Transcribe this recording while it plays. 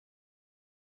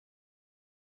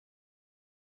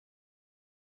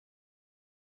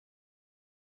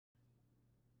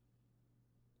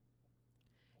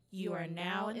You are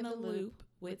now in the loop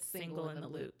with Single in the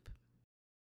Loop.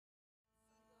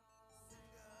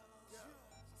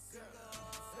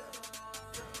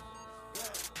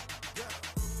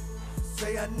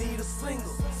 Say I need a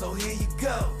single, so here you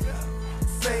go.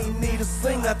 Say you need a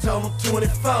sing, I told him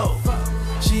 24.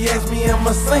 She asked me am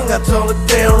I sing, I told her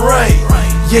damn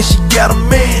right. Yeah, she got a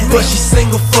man, but she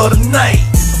single for the night.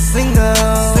 Single,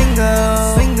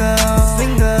 single, single,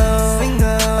 single,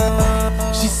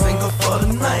 single. She single for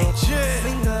the night. Yeah.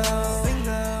 Single,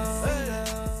 single,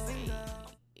 single.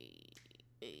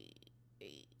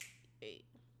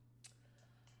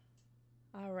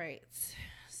 All right.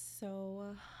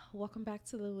 So, welcome back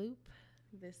to The Loop.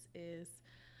 This is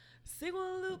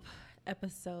Single in the Loop,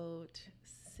 episode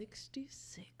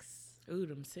 66. Ooh,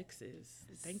 them sixes.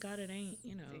 Thank God it ain't,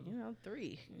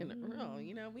 3 in a row.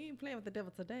 We ain't playing with the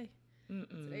devil today.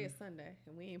 Today is Sunday,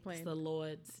 and we ain't playing. It's the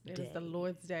Lord's Day. It is the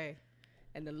Lord's Day.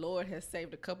 And the Lord has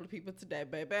saved a couple of people today,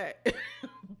 baby.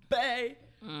 Bae.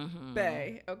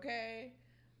 Bae, okay?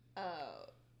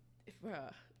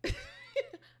 Bruh.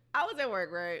 I was at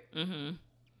work, right?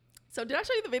 So did I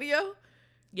show you the video?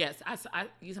 Yes.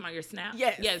 You talking about your snap?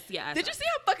 Yes. Yes, yeah. Did you see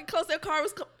how fucking close that car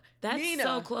was? That's Nina.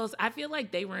 so close. I feel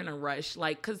like they were in a rush.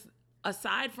 Like, because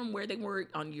aside from where they were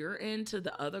on your end to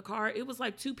the other car, it was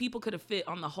like two people could have fit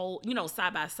on the whole,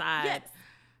 side by side. Yes.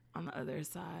 On the other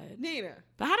side. Nina.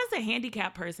 But how does a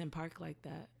handicapped person park like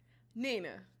that?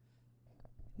 Nina,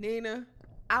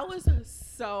 I was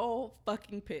so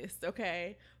fucking pissed,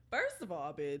 okay? First of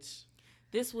all, bitch.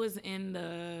 This was in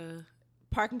the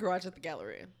parking garage at the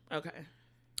gallery.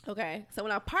 Okay. So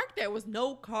when I parked there was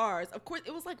no cars. Of course,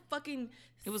 it was like fucking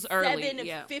it was early.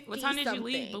 7:50 What time did something. you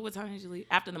leave? But what time did you leave?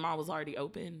 After the mall was already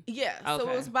open? Yeah. Okay. So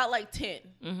it was about like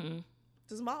 10.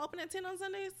 Does the mall open at 10 on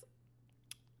Sundays?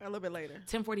 Or a little bit later?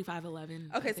 10:45,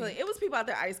 11. Okay, so it was people out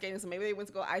there ice skating, so maybe they went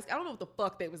to go ice. I don't know what the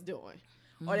fuck they was doing.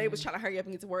 Or they was trying to hurry up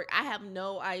and get to work. I have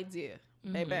no idea,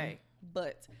 baby.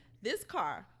 But this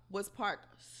car was parked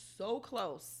so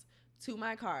close to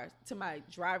my car, to my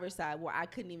driver's side, where I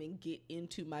couldn't even get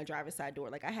into my driver's side door.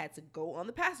 Like, I had to go on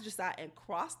the passenger side and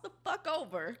cross the fuck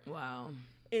over. Wow.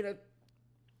 In a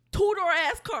two-door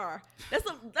ass car. That's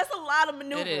a lot of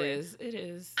maneuvering. It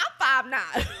is. I'm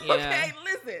 5'9". Yeah. Okay,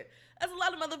 listen. That's a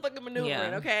lot of motherfucking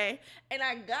maneuvering, okay? And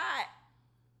I got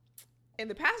in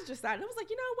the passenger side, and I was like,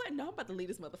 you know what? No, I'm about to leave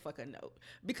this motherfucker a note.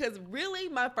 Because really,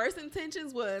 my first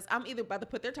intentions was I'm either about to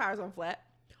put their tires on flat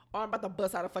or I'm about to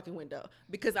bust out a fucking window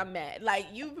because I'm mad. Like,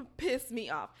 you pissed me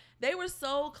off. They were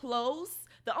so close.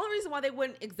 The only reason why they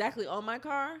weren't exactly on my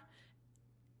car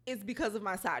is because of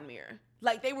my side mirror.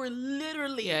 Like, they were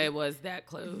literally... Yeah, it was that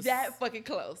close. That fucking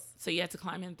close. So you had to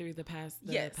climb in through the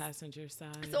passenger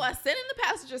side. So I sat in the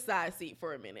passenger side seat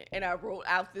for a minute, and I wrote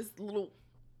out this little...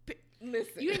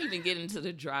 Listen. You didn't even get into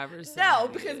the driver's side. No,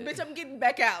 because, bitch, I'm getting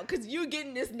back out, because you're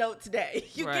getting this note today.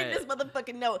 You're getting this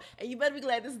motherfucking note, and you better be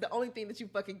glad this is the only thing that you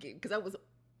fucking get, because I was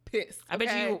pissed.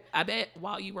 Okay? I bet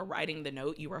while you were writing the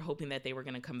note, you were hoping that they were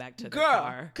going to come back to the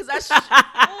car. Because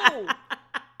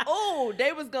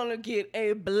they was going to get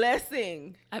a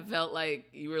blessing. I felt like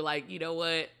you were like, you know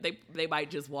what? They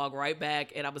might just walk right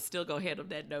back, and I would still go hand them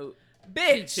that note.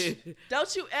 Bitch,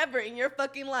 don't you ever in your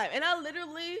fucking life. And I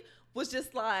literally was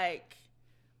just like,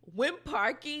 when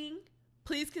parking,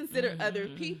 please consider other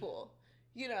people.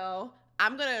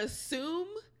 I'm going to assume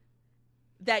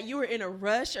that you were in a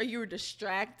rush or you were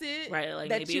distracted. Right, like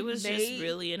maybe it was just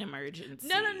really an emergency.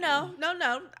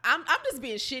 No. I'm just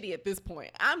being shitty at this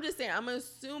point. I'm just saying, I'm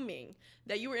assuming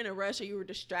that you were in a rush or you were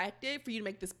distracted for you to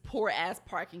make this poor ass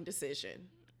parking decision.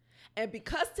 And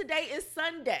because today is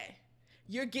Sunday,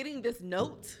 you're getting this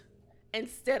note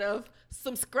instead of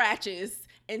some scratches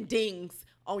and dings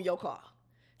on your car.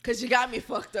 Because you got me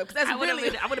fucked up. I would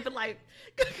have been like,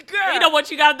 girl. You know what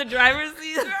you got in the driver's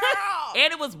seat? Girl.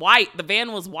 And it was white. The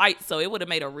van was white, so it would have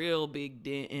made a real big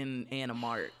dent in a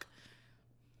mark.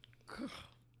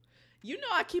 You know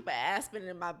I keep an Aspen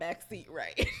in my back seat,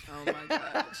 right? Oh my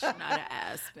gosh, not an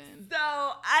Aspen. So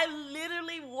I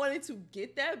literally wanted to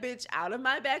get that bitch out of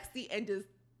my back seat and just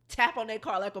tap on their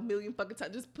car like a million fucking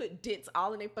times. Just put dents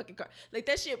all in their fucking car. Like,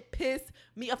 that shit pissed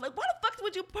me off. Like, why the fuck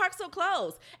would you park so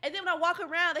close? And then when I walk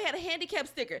around, they had a handicap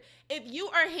sticker. If you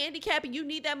are handicapped and you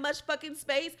need that much fucking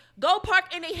space, go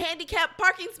park in a handicapped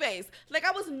parking space. Like,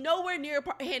 I was nowhere near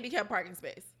a handicapped parking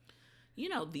space.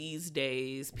 These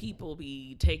days, people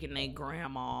be taking their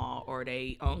grandma or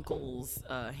their uncle's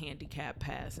handicap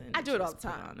pass. And I do it all the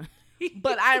time.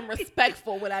 But I am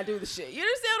respectful when I do the shit. You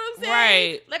understand what I'm saying?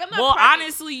 Right. Like, I'm not Well, parking.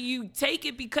 honestly, you take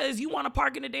it because you want to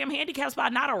park in a damn handicap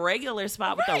spot, not a regular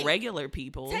spot with the regular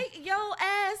people. Take your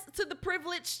ass to the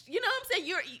privileged. You know what I'm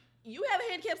saying? You have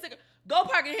a handicap sticker. Go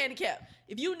park in handicap.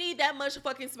 If you need that much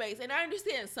fucking space, and I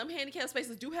understand some handicap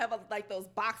spaces do have like those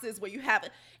boxes where you have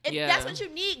it. If that's what you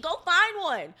need, go find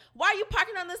one. Why are you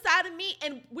parking on the side of me?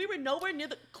 And we were nowhere near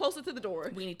closer to the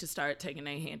door. We need to start taking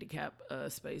a handicap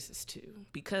spaces too,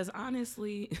 because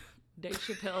honestly, Dave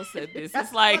Chappelle said this.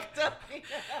 It's like,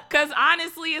 because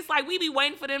honestly, it's like we be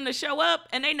waiting for them to show up,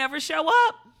 and they never show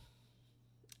up.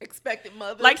 Expected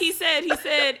mothers. Like he said,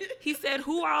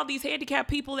 who are all these handicapped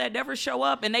people that never show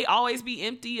up and they always be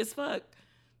empty as fuck?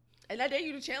 And I dare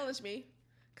you to challenge me.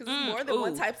 Because it's more than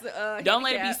one type of Don't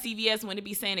let it be CVS when it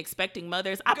be saying expecting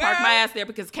mothers. I park my ass there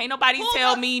because can't nobody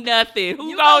tell me nothing.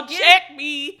 Who gonna check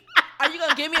me? Are you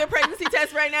gonna give me a pregnancy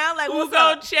test right now? Like, who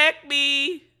gonna check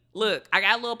me? Look, I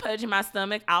got a little pudge in my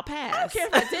stomach. I'll pass. I don't care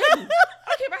if I didn't. I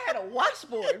don't care if I had a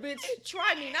washboard, bitch.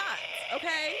 Try me not,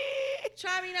 okay?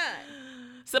 Try me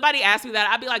not. Somebody asked me that.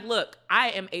 I'd be like, look, I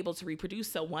am able to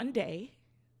reproduce, so one day.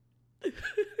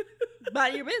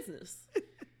 Mind your business.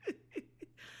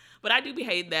 But I do be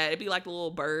hating that. It'd be like the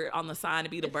little bird on the sign. It'd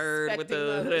be the bird with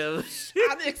the...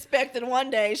 I'm expecting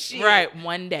one day, shit. Right,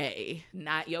 one day.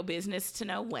 Not your business to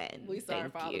know when. We sorry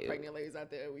for all the pregnant ladies out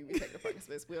there. We be taking the pregnant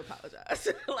space. We apologize.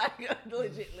 Like,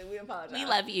 legitimately, we apologize. We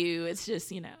love you. It's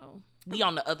just, we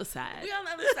on the other side. We on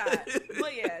the other side.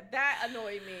 But yeah, that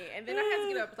annoyed me. And then I had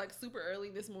to get up like super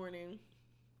early this morning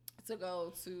to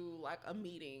go to like a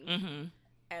meeting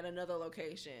at another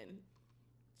location.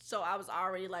 So I was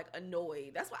already like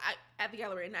annoyed. That's why at the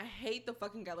Galleria, and I hate the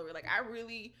fucking Galleria. Like, I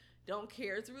really don't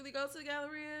care to really go to the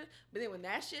Galleria. But then when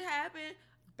that shit happened,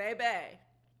 baby.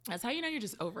 That's how you know you're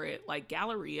just over it. Like,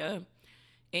 Galleria,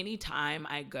 anytime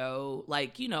I go,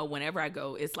 like, whenever I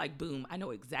go, it's like, boom, I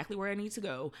know exactly where I need to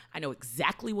go. I know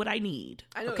exactly what I need.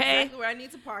 I know exactly where I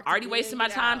need to park. Already wasting my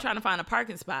time trying to find a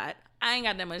parking spot. I ain't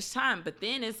got that much time. But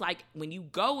then it's like, when you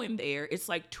go in there, it's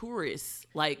like tourists.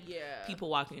 Like, people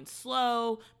walking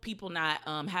slow, people not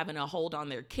having a hold on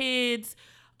their kids,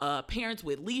 parents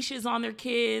with leashes on their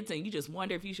kids, and you just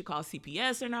wonder if you should call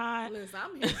CPS or not. Listen,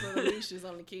 I'm here for the leashes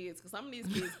on the kids, because some of these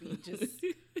kids be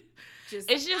just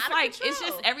it's just like, it's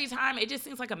just every time, it just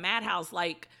seems like a madhouse.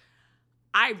 Like,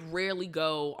 I rarely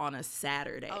go on a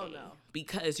Saturday. Oh, no.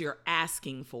 Because you're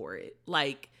asking for it.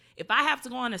 Like, if I have to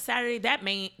go on a Saturday, that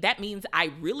means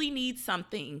I really need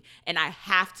something and I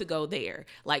have to go there.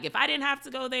 Like, if I didn't have to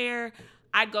go there,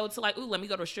 I'd go to like, let me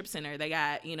go to a strip center. They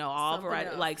got, all something variety,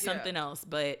 else, like something else.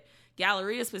 But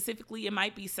Galleria specifically, it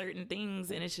might be certain things,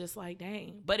 and it's just like,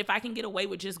 dang. But if I can get away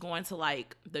with just going to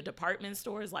like the department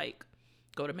stores, like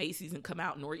go to Macy's and come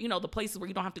out, or the places where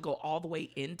you don't have to go all the way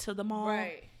into the mall.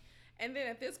 Right. And then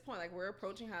at this point, like, we're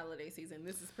approaching holiday season.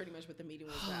 This is pretty much what the meeting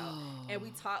was about. And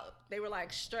we talked, they were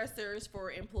like stressors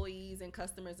for employees and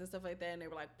customers and stuff like that. And they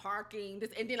were like parking this,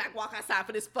 and then like walk outside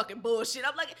for this fucking bullshit.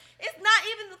 I'm like, it's not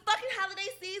even the fucking holiday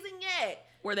season yet.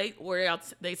 Were they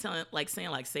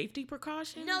saying safety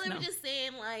precautions? No, they were just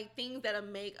saying like things that'll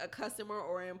make a customer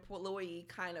or employee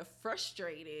kind of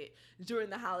frustrated during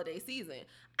the holiday season.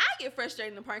 I get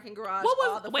frustrated in the parking garage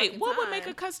all the fucking time. What would make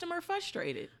a customer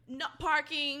frustrated? No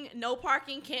parking,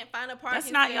 can't find a parking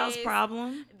That's not space. y'all's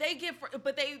problem.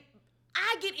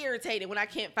 I get irritated when I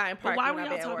can't find parking. But why were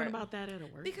y'all talking about that at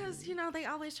work? Because, they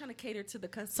always trying to cater to the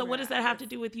customer. So what does that have to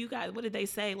do with you guys? What did they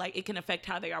say? Like, it can affect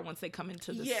how they are once they come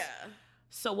into the... Yeah.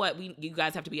 So what? You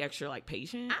guys have to be extra like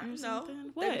patient or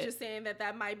something? What? They were just saying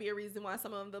that might be a reason why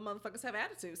some of the motherfuckers have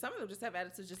attitude. Some of them just have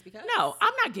attitude just because. No,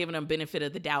 I'm not giving them benefit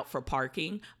of the doubt for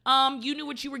parking. You knew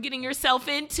what you were getting yourself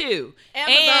into.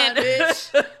 Amazon,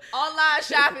 bitch. Online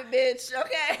shopping, bitch.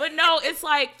 Okay. But no, it's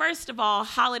like, first of all,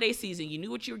 holiday season. You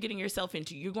knew what you were getting yourself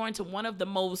into. You're going to one of the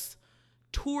most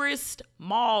tourist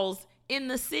malls in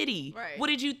the city. Right. What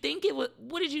did you think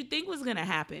was going to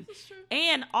happen? That's true.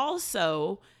 And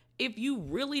also, if you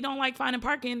really don't like finding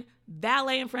parking,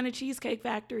 valet in front of Cheesecake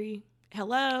Factory.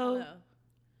 Hello.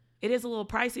 It is a little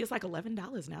pricey. It's like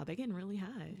 $11 now. They're getting really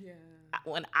high. Yeah.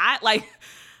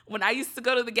 When I used to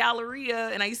go to the Galleria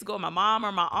and I used to go with my mom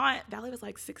or my aunt, valet was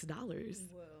like $6.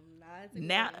 Well, not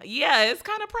now, yeah, it's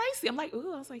kind of pricey. I'm like,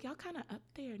 ooh, I was like, y'all kind of up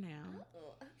there now.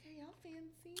 Oh, okay, y'all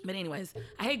fancy. But anyways,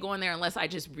 I hate going there unless I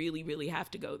just really, really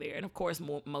have to go there. And of course,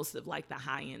 most of like the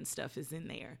high end stuff is in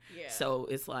there. Yeah. So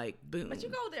it's like, boom. But you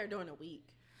go there during the week.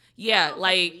 Yeah,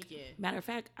 like, matter of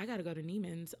fact, I got to go to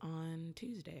Neiman's on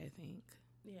Tuesday, I think.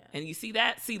 Yeah. And you see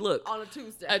that? See, look. On a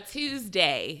Tuesday. A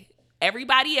Tuesday.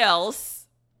 Everybody else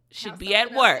should be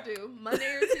at work. Monday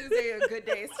or Tuesday are good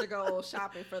days to go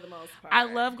shopping for the most part. I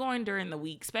love going during the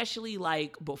week, especially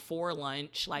like before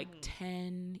lunch, like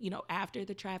 10, after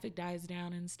the traffic dies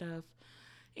down and stuff.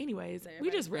 Anyways, we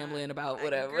just rambling about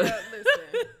whatever. Girl,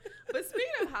 listen. But speaking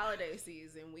of holiday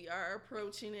season, we are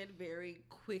approaching it very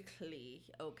quickly,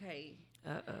 okay?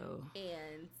 Uh-oh.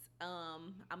 And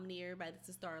I'm near everybody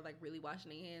to start like really washing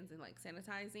their hands and like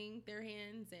sanitizing their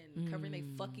hands and covering their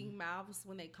fucking mouths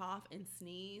when they cough and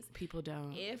sneeze. People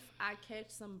don't. If I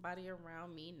catch somebody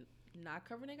around me not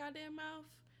covering their goddamn mouth,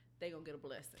 they gonna get a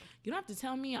blessing. You don't have to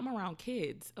tell me. I'm around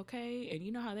kids, okay? And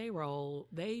you know how they roll.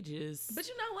 They just... But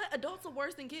you know what? Adults are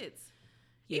worse than kids.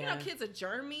 Yeah. Even though kids are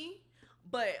germy,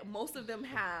 but most of them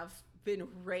have been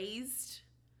raised.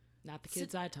 Not the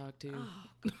kids I talk to.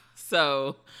 Oh.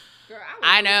 So... Girl,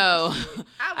 I know.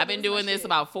 I've been doing this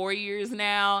about 4 years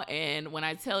now. And when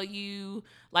I tell you,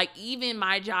 like, even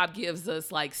my job gives us,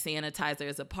 like, sanitizer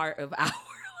as a part of our,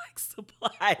 like,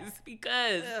 supplies.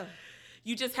 Because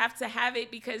you just have to have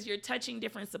it because you're touching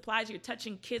different supplies. You're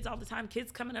touching kids all the time.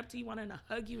 Kids coming up to you wanting to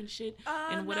hug you and shit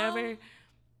and whatever. No.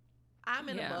 I'm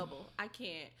in a bubble. I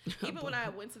can't. Even when I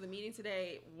went to the meeting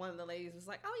today, one of the ladies was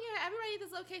like, oh, yeah, everybody at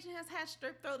this location has had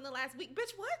strep throat in the last week.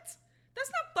 Bitch, what? That's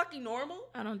not fucking normal.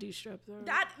 I don't do strep throat.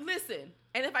 Listen,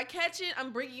 and if I catch it,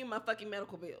 I'm bringing you my fucking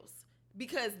medical bills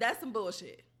because that's some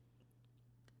bullshit.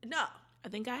 No. I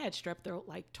think I had strep throat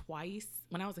like twice.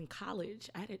 When I was in college,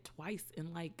 I had it twice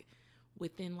in like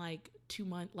within like 2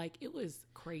 months. Like it was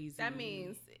crazy. That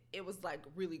means it was like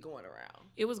really going around.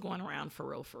 It was going around for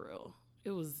real, for real. It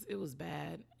was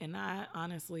bad. And I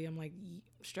honestly, I'm like,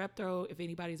 strep throat, if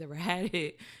anybody's ever had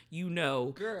it, you know.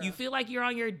 Girl. You feel like you're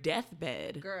on your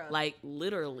deathbed. Girl. Like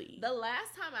literally. The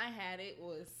last time I had it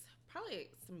was probably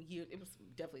some years, it was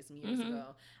definitely some years ago.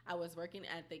 I was working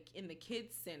in the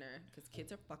kids center because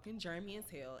kids are fucking germy as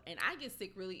hell. And I get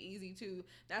sick really easy too.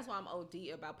 That's why I'm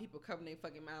OD about people covering their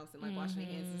fucking mouths and like washing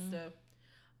their hands and stuff.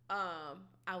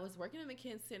 I was working in the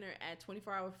kids center at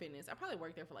 24 Hour Fitness. I probably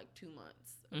worked there for like 2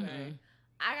 months. Okay.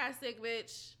 I got sick,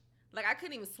 bitch. Like I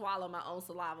couldn't even swallow my own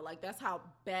saliva. Like that's how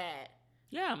bad.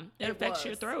 Yeah, it affects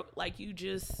your throat. Like you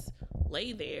just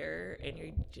lay there and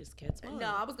you just can't swallow.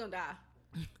 No, I was gonna die.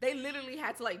 They literally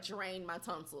had to like drain my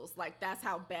tonsils. Like that's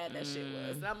how bad that shit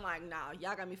was. And I'm like, nah,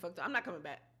 y'all got me fucked up. I'm not coming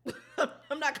back.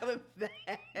 I'm not coming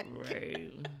back.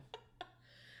 Right.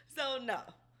 So no.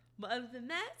 But other than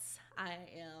that, I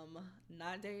am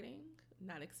not dating.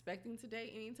 Not expecting to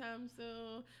date anytime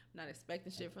soon. Not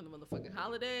expecting shit from the motherfucking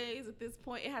holidays at this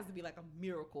point. It has to be like a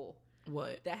miracle.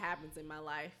 What? That happens in my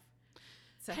life.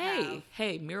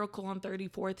 Hey, Miracle on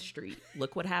 34th Street.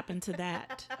 Look what happened to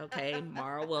that. Okay,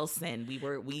 Mara Wilson.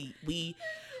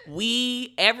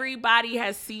 Everybody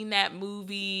has seen that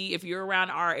movie. If you're around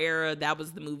our era, that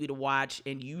was the movie to watch.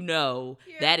 And you know,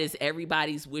 that is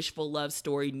everybody's wishful love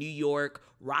story. New York,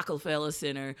 Rockefeller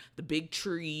Center, the big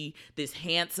tree, this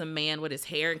handsome man with his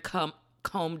hair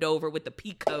combed over with the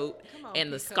peacoat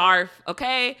and the scarf.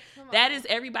 Okay, that is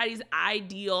everybody's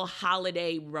ideal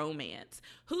holiday romance.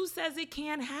 Who says it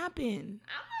can't happen?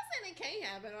 I'm not saying it can't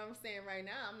happen. I'm saying right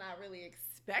now I'm not really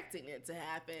expecting it to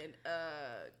happen.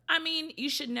 I mean, you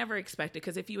should never expect it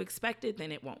because if you expect it, then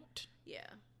it won't. Yeah.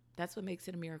 That's what makes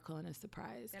it a miracle and a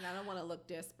surprise. And I don't want to look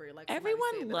desperate. Like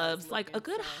everyone loves like a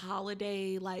good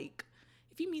holiday. Like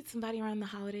if you meet somebody around the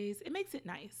holidays, it makes it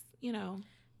nice, you know?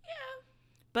 Yeah.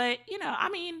 But, you know, I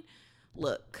mean,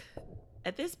 look,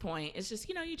 at this point, it's just,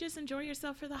 you know, you just enjoy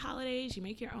yourself for the holidays. You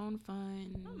make your own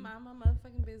fun. I'm mind my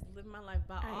motherfucking business, living my life,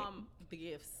 buy all the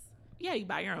gifts. Yeah, you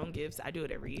buy your own gifts. I do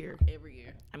it every year. Every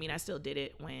year. I mean, I still did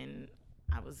it when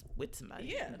I was with somebody.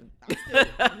 Yeah. I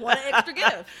still want an extra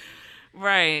gift.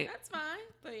 Right. That's fine.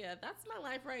 But yeah, that's my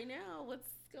life right now. What's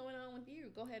going on with you?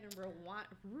 Go ahead and rewind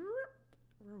the loop.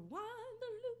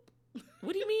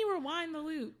 What do you mean rewind the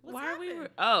loop? Why happened?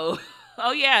 are we?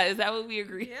 Oh yeah. Is that what we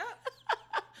agree? Yeah.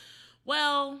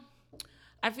 Well,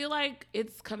 I feel like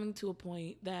it's coming to a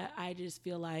point that I just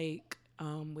feel like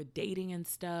with dating and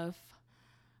stuff,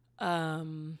 I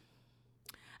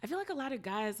feel like a lot of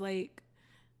guys like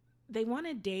they want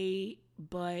to date,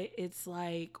 but it's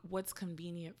like what's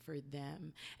convenient for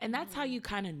them. And that's how you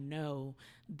kind of know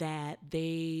that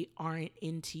they aren't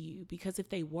into you, because if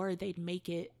they were, they'd make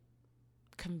it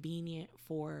convenient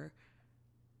for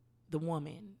the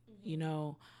woman, you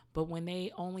know. But when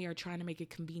they only are trying to make it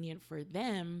convenient for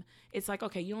them, it's like,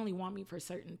 okay, you only want me for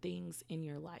certain things in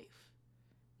your life,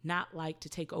 not like to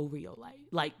take over your life,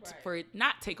 like for it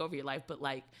not take over your life, but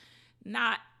like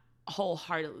not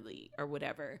wholeheartedly or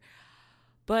whatever.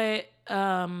 But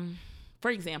for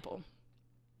example,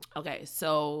 okay,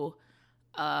 so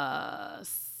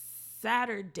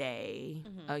Saturday,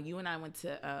 you and I went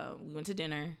to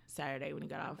dinner Saturday when we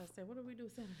got off. I said, what did we do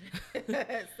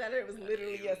Saturday? Saturday was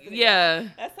literally yesterday. Yeah.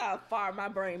 That's how far my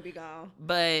brain be gone.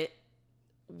 But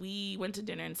we went to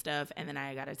dinner and stuff, and then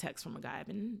I got a text from a guy I've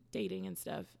been dating and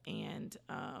stuff, and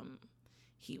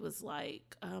he was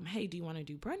like, hey, do you want to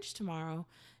do brunch tomorrow?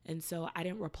 And so I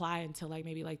didn't reply until like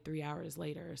maybe like 3 hours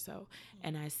later or so.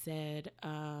 And I said,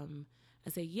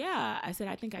 yeah. I said,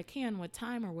 I think I can. What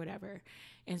time or whatever?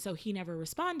 And so he never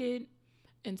responded.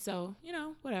 And so,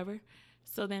 whatever.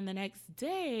 So then the next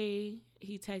day,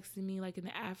 he texted me like in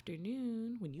the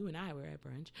afternoon when you and I were at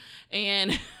brunch.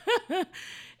 And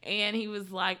and he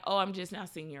was like, oh, I'm just now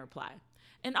seeing your reply.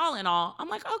 And all in all, I'm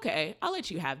like, okay, I'll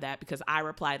let you have that because I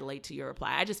replied late to your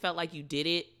reply. I just felt like you did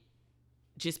it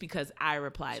just because I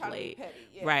replied late. Petty,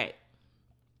 yeah. Right.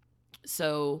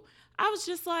 So I was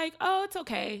just like, oh, it's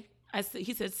okay.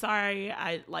 He said, sorry,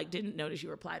 I didn't notice you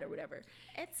replied or whatever.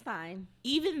 It's fine.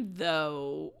 Even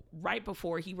though right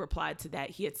before he replied to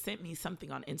that, he had sent me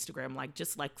something on Instagram,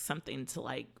 just something to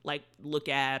like look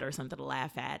at or something to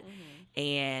laugh at. Mm-hmm.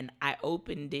 And I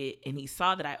opened it and he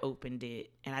saw that I opened it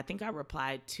and I think I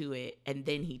replied to it. And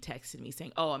then he texted me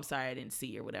saying, oh, I'm sorry, I didn't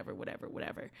see or whatever.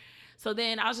 So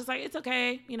then I was just like, it's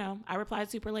okay. I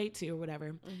replied super late too or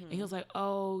whatever. Mm-hmm. And he was like,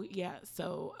 oh yeah.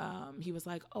 So he was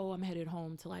like, oh, I'm headed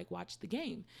home to watch the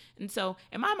game. And so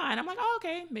in my mind, I'm like, oh,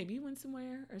 okay, maybe you went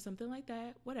somewhere or something like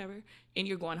that, whatever. And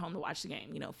you're going home to watch the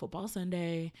game, football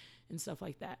Sunday and stuff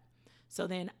like that. So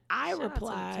then I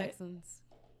replied, Texans.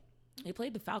 They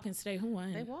played the Falcons today. Who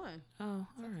won? They won. Oh,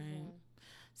 all right.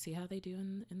 See how they do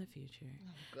in the future.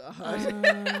 Oh,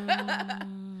 God.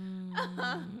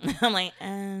 I'm like,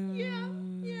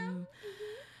 Yeah.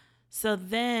 So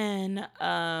then,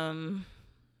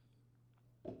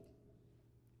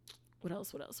 what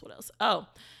else? Oh,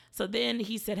 so then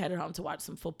he said headed home to watch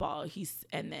some football. He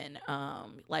knows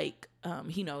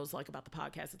about the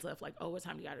podcast and stuff. Like, oh, what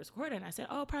time do you guys record? And I said,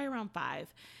 oh, probably around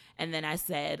 5. And then I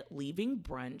said, leaving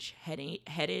brunch,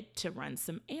 headed to run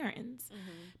some errands.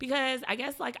 Mm-hmm. Because I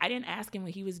guess I didn't ask him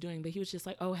what he was doing, but he was just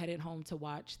like, oh, headed home to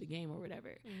watch the game or whatever.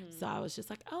 Mm-hmm. So I was just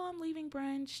like, oh, I'm leaving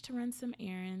brunch to run some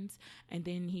errands. And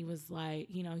then he was like,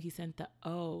 he sent the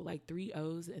O, 3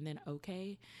 O's and then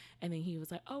okay. And then he was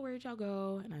like, oh, where'd y'all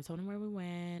go? And I told him where we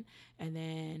went. And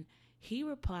then he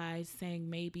replied saying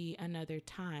maybe another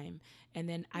time. And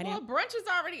then brunch is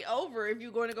already over if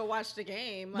you're going to go watch the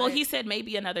game. Well, he said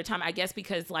maybe another time, I guess,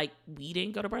 because we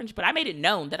didn't go to brunch, but I made it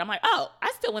known that I'm like, oh, I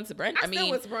still went to brunch. I still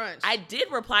went to brunch. I did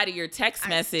reply to your text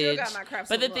message. Still got my crap.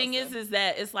 But the thing is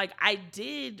that it's I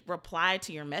did reply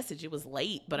to your message. It was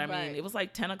late, but I mean, it was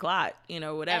 10 o'clock,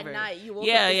 whatever. At night, you woke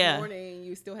up this morning,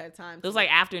 you still had time. It was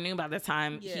afternoon by the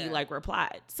time he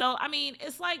replied. So, I mean,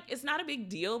 it's not a big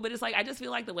deal, but it's I just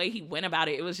feel the way he went about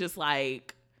it, it was just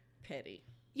petty.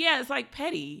 Yeah, it's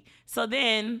petty. So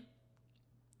then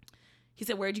he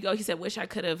said, where'd you go? He said, wish I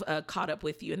could have caught up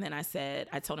with you. And then I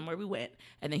told him where we went.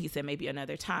 And then he said, maybe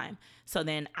another time. So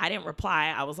then I didn't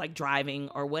reply. I was driving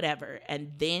or whatever.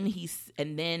 And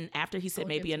then after he said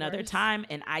maybe another time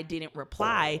and I didn't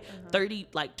reply,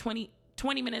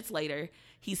 20 minutes later,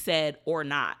 he said, or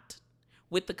not,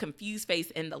 with the confused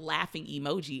face and the laughing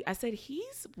emoji. I said,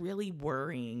 he's really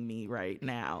worrying me right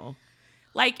now.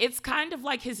 It's kind of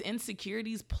his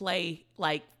insecurities play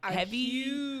heavy.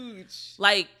 Huge.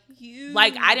 Huge.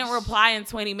 I didn't reply in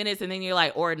 20 minutes and then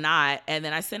you're or not. And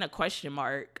then I sent a question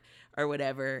mark or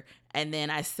whatever. And then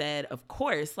I said, of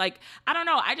course. I don't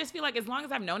know. I just feel as long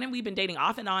as I've known him, we've been dating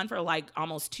off and on for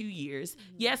almost 2 years.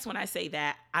 Mm-hmm. Yes, when I say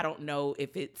that, I don't know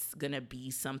if it's going to be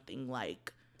something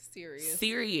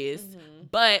serious, mm-hmm.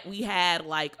 But we had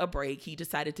a break. He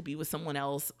decided to be with someone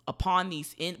else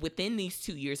within these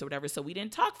 2 years or whatever, so we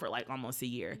didn't talk for almost a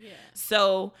year. Yeah.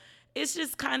 So it's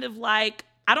just kind of I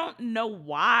don't know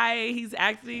why he's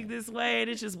acting this way, and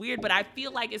it's just weird, but I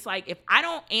feel it's if I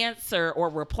don't answer or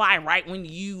reply right when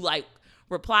you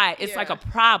reply, it's a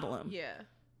problem. Yeah,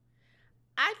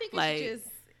 I think it's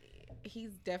just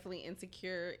he's definitely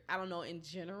insecure. I don't know in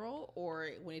general or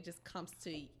when it just comes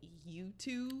to you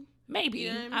two. Maybe.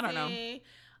 I don't know.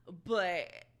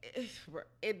 But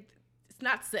it's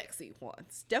not sexy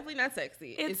once. Definitely not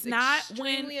sexy. It's not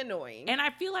extremely annoying. And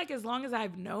I feel as long as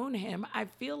I've known him, I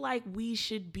feel we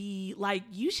should be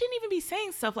you shouldn't even be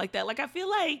saying stuff like that. I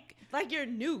feel you're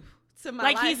new to my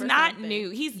life. He's not new.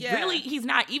 He's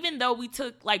not, even though we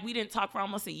we didn't talk for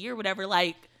almost a year, whatever,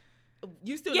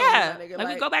 you still know that nigga.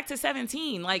 We go back to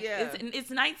 17. It's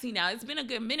 19 now. It's been a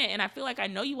good minute, and I feel I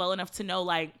know you well enough to know,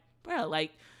 bro,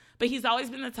 but he's always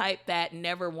been the type that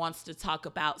never wants to talk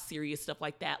about serious stuff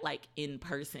like that, in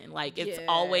person. It's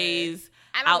always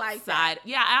outside.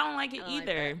 Yeah, I don't like it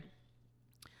either.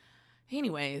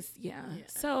 Anyways, yeah.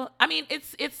 So, I mean,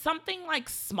 it's something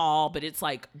small, but it's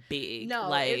big.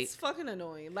 No, it's fucking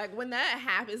annoying. When that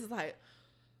happens, it's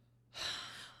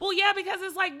Well, yeah, because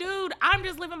it's like, dude, I'm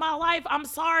just living my life. I'm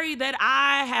sorry that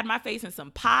I had my face in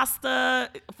some pasta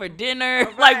for dinner.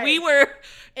 Right. Like, we were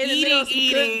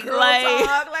eating. Like,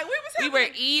 talk. Like, we were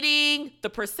eating. The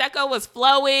Prosecco was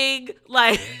flowing.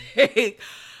 Like,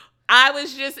 I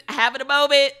was just having a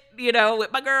moment, you know,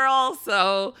 with my girl.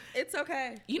 So it's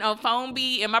okay. You know, phone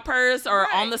be in my purse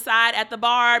or on the side at the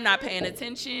bar. I'm not paying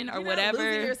attention or whatever. You're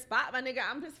not losing your spot, my nigga.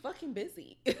 I'm just fucking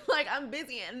busy. Like, I'm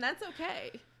busy, and that's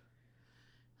okay.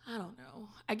 I don't know.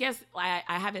 I guess I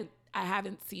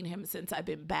haven't seen him since I've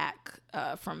been back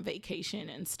from vacation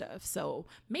and stuff. So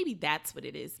maybe that's what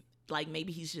it is. Like,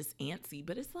 maybe he's just antsy.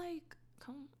 But it's like,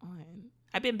 come on.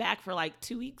 I've been back for like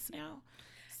 2 weeks now.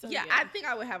 So, yeah, I think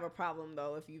I would have a problem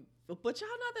though if you. But y'all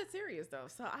not that serious though.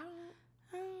 So I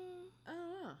don't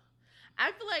know.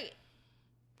 I feel like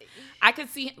I could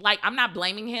see, like, I'm not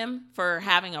blaming him for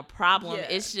having a problem. Yeah.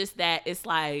 It's just that it's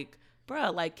like, bro,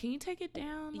 like, can you take it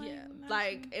down? Like, yeah.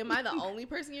 Like, am I the only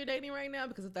person you're dating right now?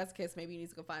 Because if that's the case, maybe you need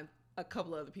to go find a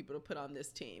couple other people to put on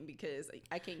this team because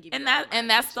I can't give you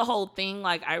that's the whole thing.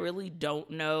 Like, I really don't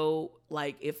know,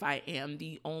 like, if I am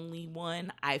the only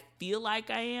one. I feel like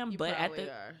I am, but are.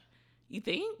 You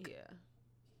think? Yeah.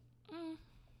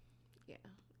 Yeah.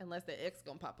 Unless the ex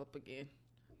gonna pop up again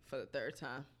for the third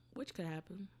time, which could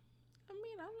happen. I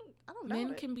mean, I don't doubt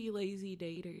Men it. can be lazy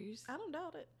daters. I don't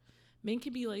doubt it. Men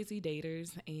can be lazy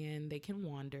daters and they can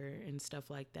wander and stuff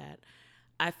like that.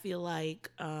 I feel like,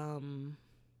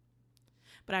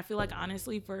 but I feel like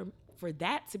honestly for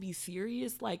that to be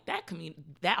serious, like that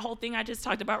whole thing I just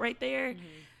talked about right there,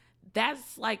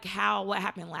 that's like what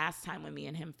happened last time when me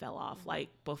and him fell off. Like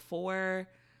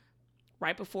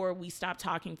right before we stopped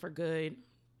talking for good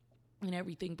and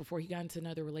everything, before he got into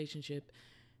another relationship,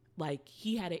 like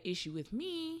he had an issue with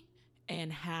me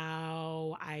and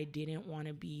how I didn't want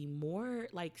to be more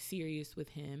like serious with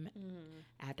him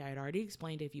after I'd already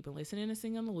explained it. If you've been listening to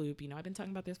Sing on the Loop, you know I've been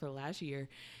talking about this for the last year,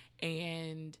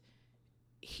 and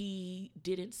he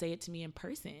didn't say it to me in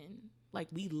person. Like,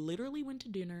 we literally went to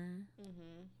dinner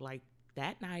like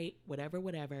that night,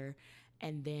 whatever.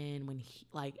 And then when he,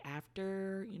 like,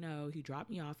 after, you know, he dropped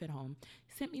me off at home,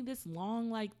 he sent me this long,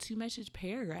 like, 2-message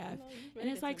paragraph. And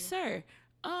it's like, sir,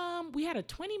 we had a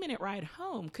 20-minute ride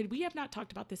home. Could we have not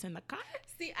talked about this in the car?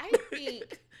 See, I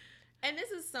think, and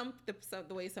this is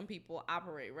the way some people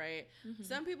operate, right?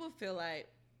 Some people feel like,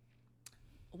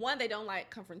 one, they don't like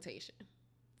confrontation,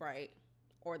 right?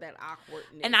 Or that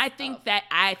awkwardness. And I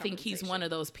think he's one of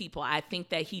those people. I think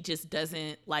that he just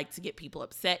doesn't like to get people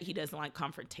upset. He doesn't like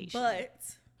confrontation. But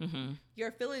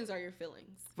your feelings are your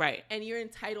feelings. Right. And you're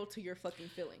entitled to your fucking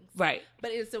feelings. Right.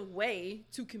 But it's a way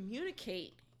to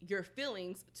communicate your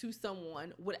feelings to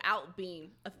someone without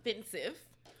being offensive.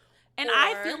 And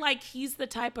I feel like he's the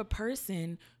type of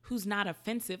person who's not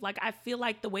offensive. Like, I feel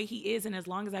like the way he is, and as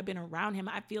long as I've been around him,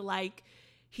 I feel like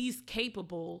he's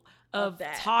capable of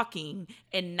talking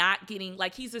and not getting,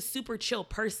 like, he's a super chill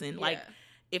person. Yeah. Like,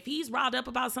 if he's riled up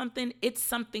about something, it's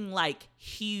something like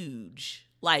huge.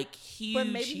 Like, huge. But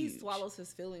maybe he swallows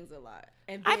his feelings a lot.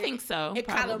 And I think so. It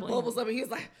kind of bubbles up and he's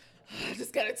like, I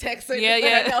just got to text her.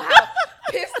 Yeah. I know how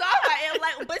pissed off I am.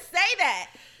 Like, but say that.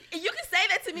 You can say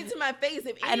that to me to my face. If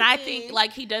anything. And I think,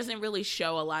 like, he doesn't really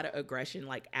show a lot of aggression,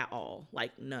 like, at all.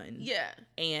 Like, none. Yeah.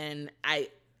 And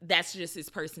that's just his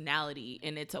personality,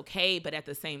 and it's okay, but at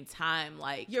the same time,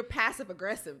 like, you're passive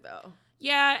aggressive though.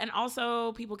 Yeah, and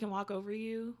also people can walk over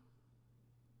you.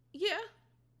 Yeah.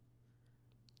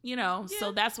 You know,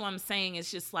 so that's what I'm saying.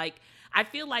 It's just like, I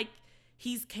feel like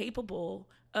he's capable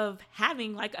of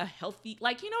having like a healthy,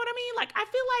 like, you know what I mean? Like, I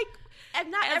feel like,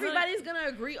 and not everybody's gonna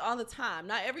agree all the time.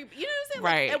 Not every, you know what I'm saying?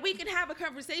 Right. Like, and we can have a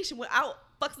conversation without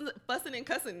fussing and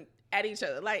cussing at each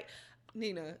other. Like,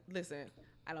 Nina, listen,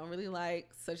 I don't really like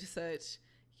such and such,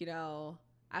 you know,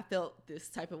 I felt this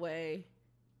type of way.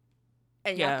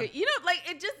 And y'all could, you know, like,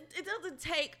 it doesn't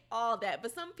take all that.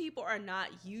 But some people are not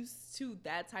used to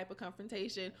that type of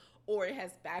confrontation, or it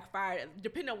has backfired,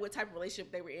 depending on what type of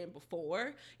relationship they were in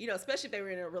before. You know, especially if they were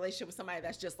in a relationship with somebody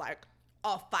that's just like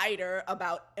a fighter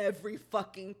about every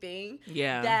fucking thing.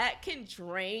 Yeah. That can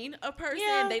drain a person.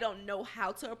 Yeah. They don't know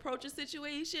how to approach a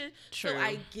situation. True. So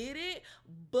I get it,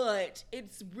 but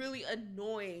it's really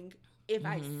annoying if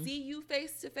I see you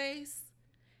face to face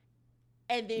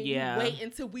and then you wait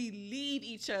until we leave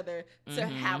each other to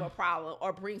have a problem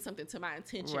or bring something to my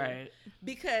attention. Right.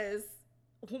 Because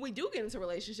when we do get into a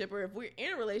relationship, or if we're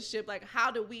in a relationship, like,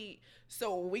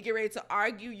 so when we get ready to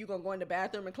argue, you gonna go in the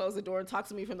bathroom and close the door and talk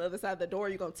to me from the other side of the door?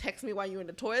 You gonna text me while you in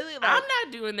the toilet? Like, I'm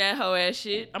not doing that hoe ass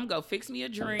shit. I'm gonna fix me a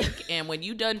drink, and when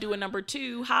you done doing number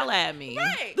 2, holla at me.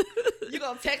 Right. You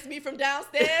gonna text me from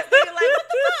downstairs? Like, what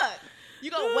the fuck?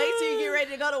 You gonna wait till you get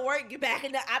ready to go to work, get back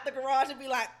out the garage and be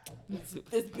like,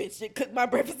 this bitch didn't cook my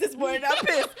breakfast this morning. I'm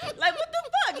pissed. Like, what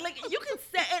the fuck? Like, you can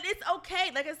say, and it's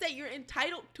okay. Like I said, you're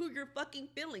entitled to your fucking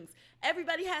feelings.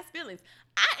 Everybody has feelings.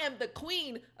 I am the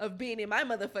queen of being in my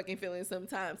motherfucking feelings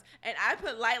sometimes. And I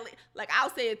politely, like, I'll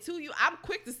say it to you. I'm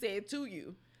quick to say it to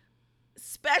you.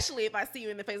 Especially if I see you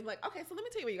in the face. I'm like, okay, so let me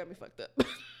tell you where you got me fucked up.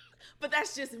 But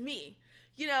that's just me.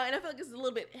 You know, and I feel like it's a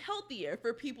little bit healthier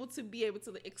for people to be able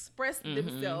to express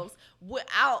themselves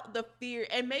without the fear.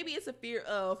 And maybe it's a fear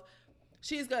of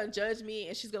she's going to judge me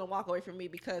and she's going to walk away from me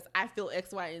because I feel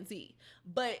X, Y, and Z.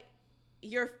 But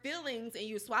your feelings and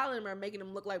you swallowing them are making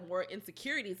them look like more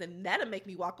insecurities. And that'll make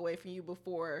me walk away from you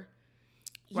before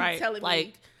you telling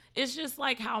me. It's just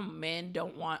like how men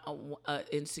don't want a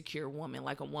insecure woman,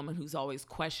 like a woman who's always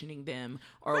questioning them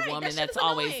or a woman that's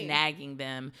always nagging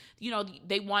them. You know,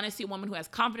 they want to see a woman who has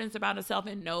confidence about herself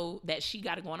and know that she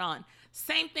got it going on.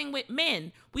 Same thing with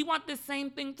men. We want the same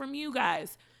thing from you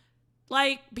guys.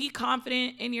 Like, be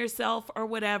confident in yourself or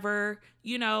whatever,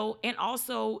 you know. And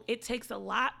also, it takes a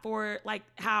lot for, like,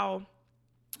 how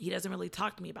he doesn't really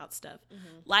talk to me about stuff.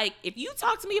 Like, if you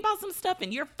talk to me about some stuff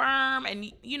and you're firm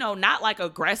and, you know, not like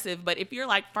aggressive, but if you're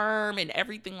like firm and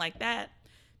everything like that,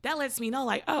 that lets me know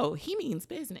like, oh, he means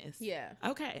business. Yeah.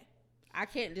 Okay. I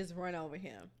can't just run over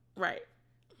him. Right.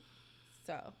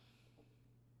 So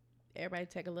everybody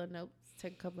take a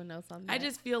couple of notes on that. I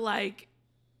just feel like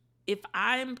if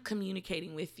I'm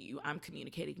communicating with you, I'm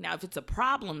communicating. Now, if it's a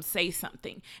problem, say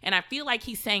something. And I feel like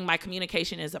he's saying my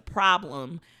communication is a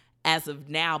problem as of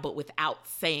now, but without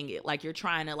saying it. Like, you're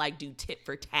trying to, like, do tit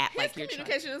for tat. His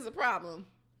communication is a problem.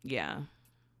 Yeah.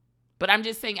 But I'm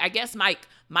just saying, I guess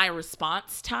my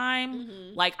response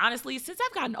time, like, honestly, since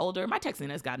I've gotten older, my texting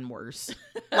has gotten worse.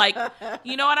 Like,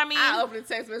 you know what I mean? I open the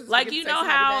text message. Like, you know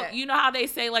how they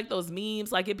say, like, those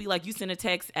memes, like, it'd be like, you send a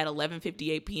text at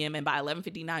 11:58 p.m. and by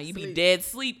 11:59, you be dead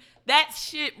sleep. That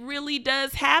shit really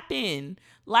does happen.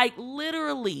 Like,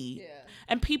 literally. Yeah.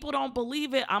 And people don't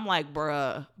believe it. I'm like,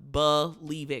 bruh,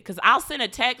 believe it. Because I'll send a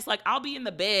text, like, I'll be in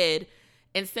the bed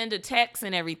and send a text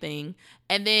and everything,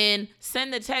 and then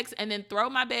send the text and then throw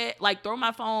my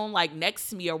phone, like, next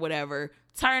to me or whatever,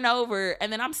 turn over,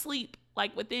 and then I'm asleep,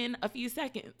 like, within a few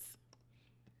seconds.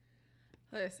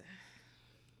 Listen.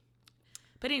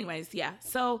 But anyways, yeah.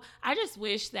 So I just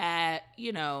wish that,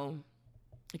 you know,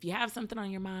 if you have something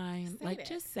on your mind,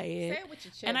 just say it. Say it with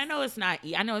your chest. And I know it's not,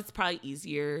 I know it's probably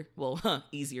easier. Well,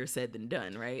 easier said than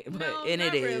done, right? No, and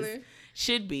not it is. Really.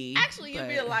 Should be. Actually, you'd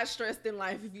be a lot stressed in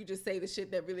life if you just say the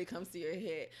shit that really comes to your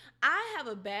head. I have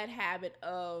a bad habit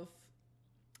of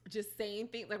just saying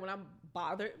things, like when I'm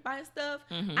bothered by stuff.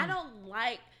 I don't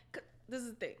like, this is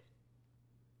the thing.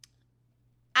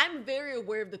 I'm very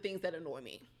aware of the things that annoy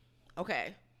me.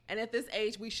 Okay. And at this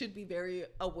age, we should be very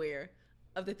aware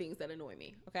of the things that annoy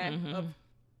me. Okay.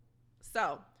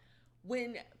 So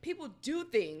when people do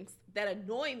things that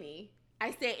annoy me,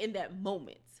 I say it in that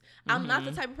moment. I'm not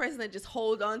the type of person that just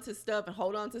hold on to stuff,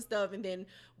 and then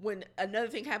when another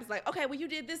thing happens, like, okay, well, you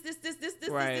did this,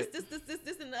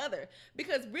 and the other.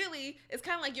 Because really, it's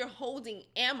kind of like you're holding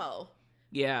ammo.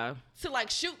 Yeah. To, like,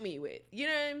 shoot me with. You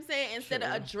know what I'm saying? Instead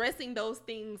of addressing those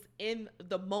things in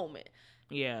the moment.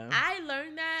 Yeah. I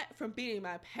learned that from being in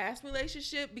my past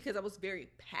relationship because I was very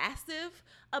passive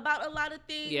about a lot of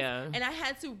things. Yeah. And I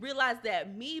had to realize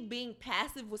that me being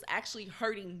passive was actually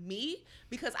hurting me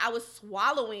because I was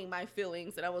swallowing my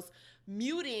feelings and I was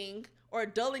muting or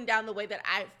dulling down the way that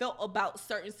I felt about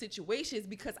certain situations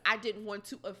because I didn't want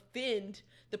to offend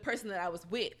the person that I was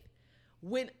with.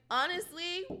 When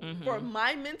honestly, for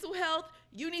my mental health,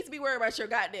 you need to be worried about your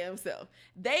goddamn self.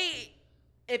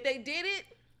 If they did it,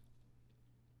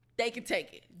 they can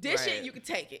take it. This shit, you can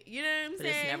take it. You know what I'm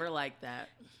saying? It's never like that.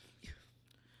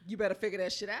 You better figure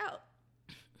that shit out.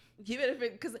 You better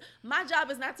figure, because my job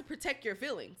is not to protect your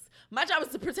feelings. My job is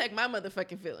to protect my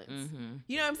motherfucking feelings.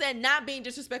 You know what I'm saying? Not being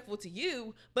disrespectful to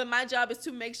you, but my job is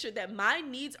to make sure that my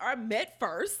needs are met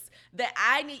first.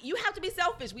 You have to be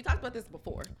selfish. We talked about this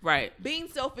before. Right. Being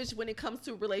selfish when it comes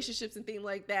to relationships and things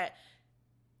like that.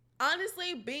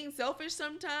 Honestly, being selfish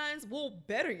sometimes will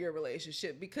better your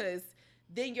relationship because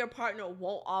then your partner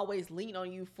won't always lean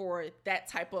on you for that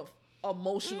type of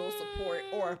emotional support.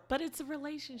 But it's a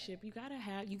relationship. You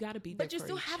gotta be there. But you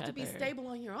still have to be stable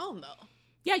on your own, though.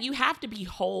 Yeah, you have to be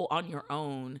whole on your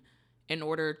own in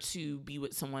order to be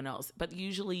with someone else. But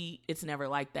usually it's never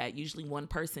like that. Usually one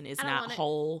person is not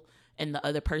whole and the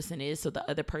other person is. So the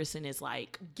other person is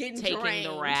like taking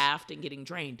the raft and getting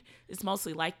drained. It's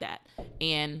mostly like that.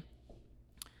 And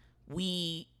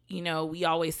we, you know, we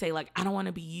always say, like, I don't want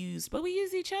to be used, but we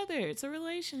use each other. It's a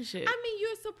relationship. I mean,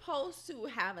 you're supposed to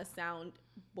have a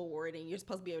soundboard and you're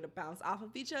supposed to be able to bounce off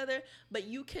of each other, but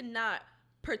you cannot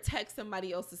protect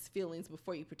somebody else's feelings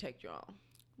before you protect your own.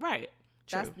 Right.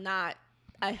 True. That's not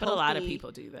a healthy... But a lot of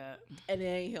people do that. And it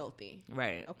ain't healthy.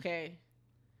 Right. Okay.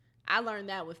 I learned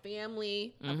that with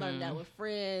family. I've learned that with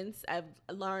friends. I've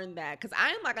learned that because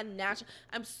I am like a natural...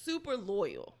 I'm super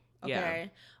loyal. Okay. Yeah.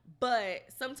 But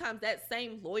sometimes that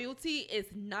same loyalty is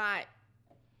not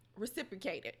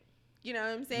reciprocated. You know what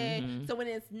I'm saying? So when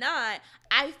it's not,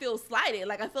 I feel slighted.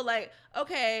 Like, I feel like,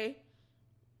 okay,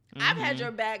 I've had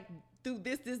your back through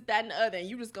this, that, and the other, and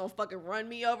you just gonna fucking run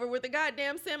me over with a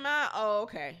goddamn semi? Oh,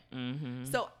 okay.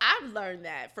 So I've learned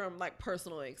that from, like,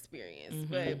 personal experience.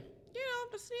 But, you know,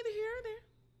 it's neither here or there.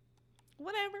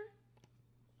 Whatever.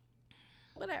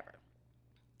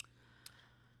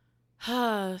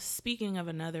 Speaking of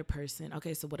another person,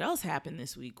 okay, so what else happened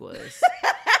this week was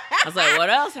I was like, what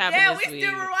else happened this week?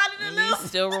 We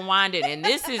still rewinding, and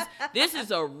this is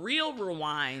a real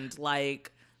rewind.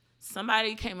 Like,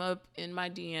 somebody came up in my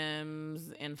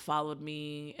DMs and followed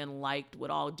me and liked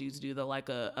what all dudes do, though, like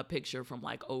a picture from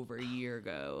like over a year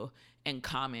ago, and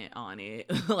comment on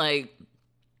it. Like,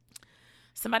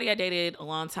 somebody I dated a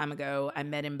long time ago, I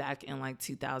met him back in like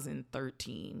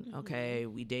 2013. Okay.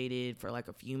 We dated for like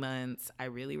a few months. I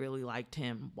really, really liked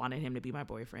him, wanted him to be my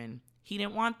boyfriend. He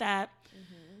didn't want that.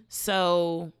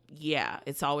 So yeah,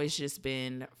 it's always just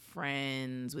been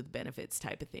friends with benefits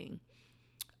type of thing.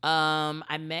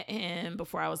 I met him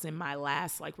before I was in my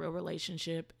last like real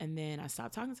relationship, and then I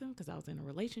stopped talking to him because I was in a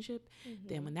relationship.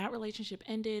 Then when that relationship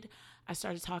ended, I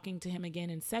started talking to him again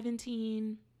in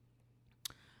 2017.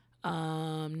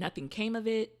 Nothing came of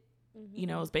it. You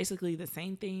know, it was basically the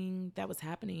same thing that was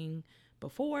happening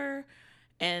before.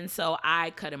 And so I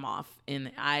cut him off,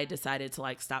 and I decided to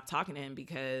like stop talking to him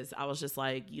because I was just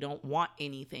like, you don't want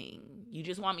anything. You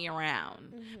just want me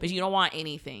around, but you don't want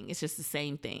anything. It's just the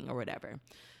same thing or whatever.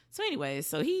 So anyway,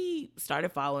 so he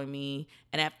started following me.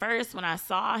 And at first when I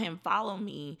saw him follow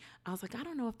me, I was like, I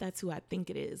don't know if that's who I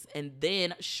think it is. And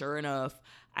then sure enough,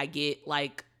 I get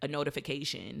like a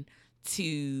notification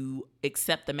to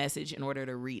accept the message in order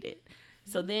to read it.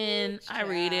 So then I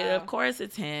read it. Of course,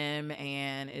 it's him.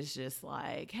 And it's just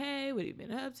like, hey, what have you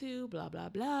been up to? Blah, blah,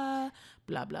 blah,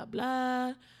 blah, blah,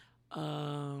 blah.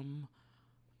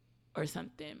 Or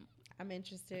something. I'm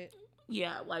interested.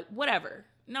 Yeah, like whatever.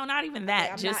 No, not even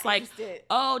that. Okay, just like, interested.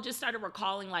 Just started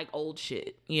recalling like old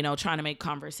shit, you know, trying to make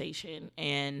conversation.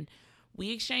 And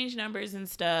we exchanged numbers and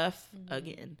stuff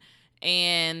again.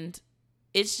 And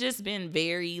it's just been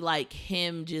very like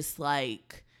him just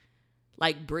like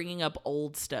bringing up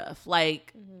old stuff.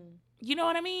 Like, you know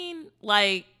what I mean?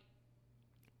 Like,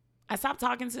 I stopped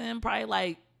talking to him probably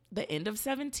like the end of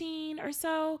 2017 or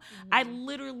so. I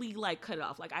literally like cut it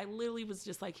off. Like, I literally was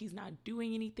just like, he's not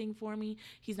doing anything for me.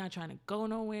 He's not trying to go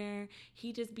nowhere.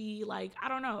 He just be like, I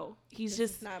don't know. He's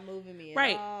just not moving me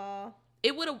right. at all.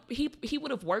 It would have he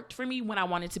would have worked for me when I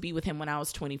wanted to be with him when I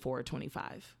was 24 or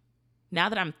 25. Now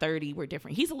that I'm 30, we're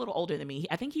different. He's a little older than me.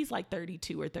 I think he's like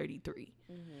 32 or 33.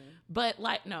 But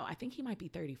like, no, I think he might be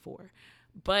 34.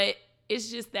 But it's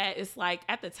just that it's like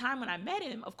at the time when I met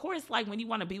him, of course, like when you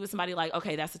want to be with somebody, like,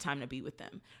 okay, that's the time to be with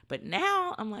them. But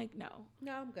now I'm like, no,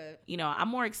 I'm good. You know, I'm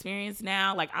more experienced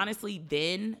now. Like, honestly,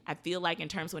 then I feel like in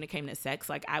terms when it came to sex,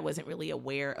 like I wasn't really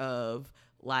aware of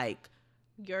like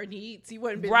your needs. You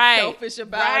wouldn't be selfish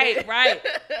about it. Right.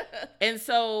 And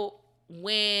so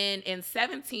when in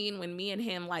 2017, when me and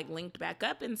him like linked back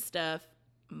up and stuff,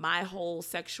 my whole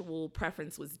sexual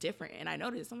preference was different. And I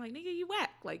noticed, I'm like, nigga, you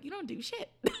whack. Like, you don't do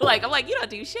shit. Like, I'm like, you don't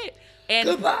do shit. And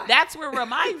goodbye. That's what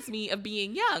reminds me of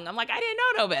being young. I'm like, I didn't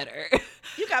know no better.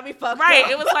 You got me fucked right.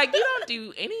 up. It was like, you don't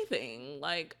do anything.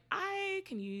 Like, I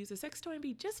can use a sex toy and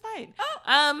be just fine.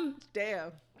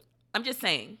 Damn. I'm just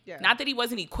saying. Yeah. Not that he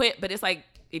wasn't equipped, but it's like,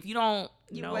 if you don't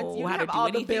know how to do all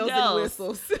anything the bells else. And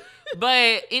whistles.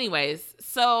 But anyways,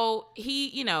 so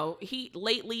he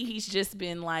lately he's just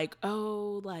been like,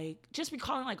 oh, like just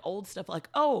recalling like old stuff, like,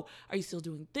 oh, are you still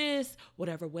doing this?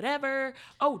 Whatever.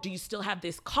 Oh, do you still have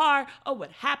this car? Oh,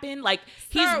 what happened? Like,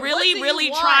 he's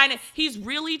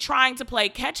really trying to play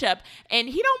catch up, and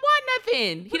he don't want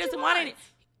nothing. He doesn't want it.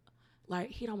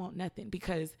 Like, he don't want nothing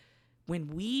because when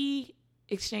we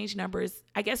exchange numbers,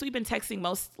 I guess we've been texting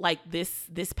most like this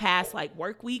past like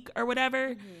work week or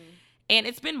whatever. And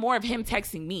it's been more of him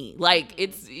texting me. Like,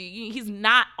 he's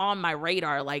not on my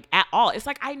radar, like, at all. It's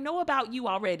like, I know about you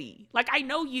already. Like, I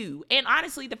know you. And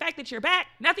honestly, the fact that you're back,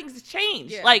 nothing's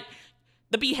changed. Yeah. Like,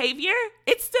 the behavior,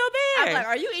 it's still there. I'm like,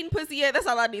 are you eating pussy yet? That's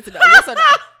all I need to know. Yes or no?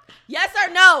 Yes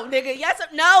or no, nigga? Yes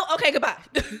or no? Okay, goodbye.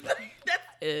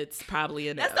 It's probably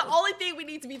a no. That's the only thing we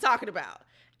need to be talking about.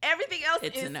 Everything else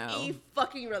It's is a no.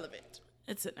 fucking relevant.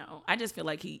 It's a no. I just feel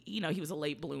like he was a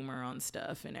late bloomer on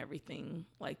stuff and everything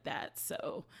like that.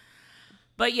 So,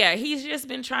 but yeah, he's just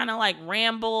been trying to like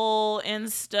ramble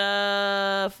and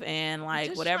stuff and like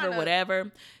Just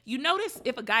whatever. You notice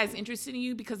if a guy's interested in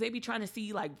you because they be trying to see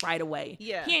you like right away.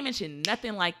 Yeah. He ain't mentioned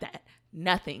nothing like that.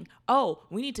 Nothing. Oh,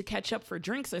 we need to catch up for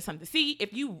drinks or something. See,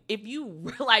 if you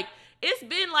like, it's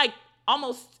been like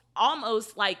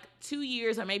almost like 2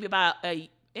 years or maybe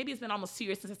maybe it's been almost 2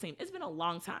 years since I've seen him. It's been a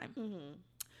long time. Mm-hmm.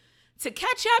 To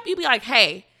catch up, you'd be like,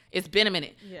 hey, it's been a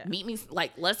minute. Yeah. Meet me,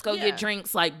 like, let's go get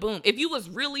drinks. Like, boom. If you was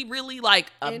really, really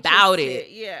like about Interested,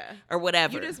 it, yeah, or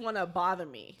whatever. You just want to bother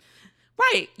me,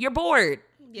 right? You're bored.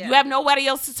 Yeah. You have nobody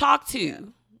else to talk to. Yeah.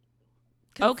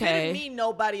 Okay. Me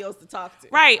nobody else to talk to.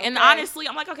 Right. Okay? And honestly,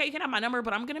 I'm like, okay, you can have my number,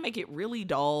 but I'm gonna make it really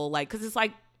dull, like, because it's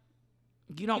like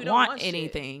you don't want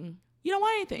anything. Shit. You don't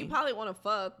want anything. You probably want to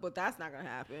fuck, but that's not gonna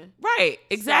happen. Right.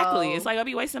 Exactly. So, it's like I'll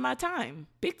be wasting my time,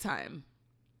 big time.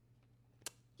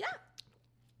 Yeah.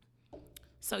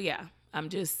 So yeah, I'm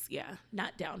just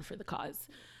not down for the cause.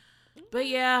 But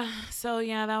yeah, so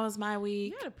yeah, that was my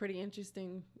week. You had a pretty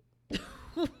interesting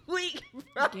week.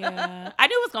 Yeah, I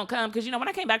knew it was gonna come because when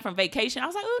I came back from vacation, I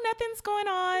was like, "Ooh, nothing's going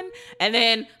on," and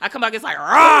then I come back, it's like,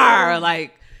 "Rawr!"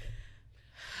 Like,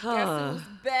 guess who's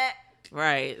back?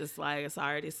 Right? It's like it's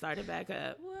already started back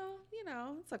up.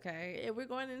 Well, it's okay. We're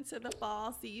going into the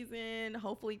fall season.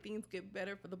 Hopefully, things get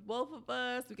better for the both of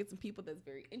us. We get some people that's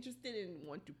very interested and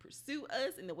want to pursue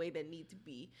us in the way that need to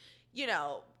be,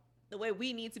 the way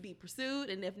we need to be pursued.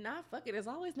 And if not, fuck it. It's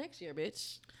always next year,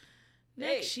 bitch.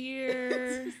 Next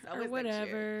year or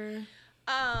whatever. Year.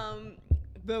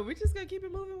 But we're just gonna keep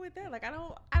it moving with that. Like, I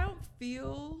don't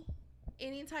feel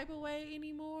any type of way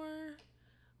anymore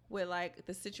with like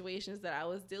the situations that I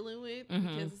was dealing with,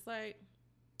 because it's like,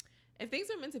 if things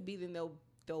are meant to be, then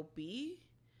they'll be.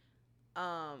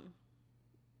 I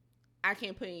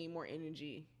can't put any more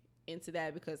energy into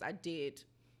that because I did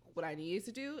what I needed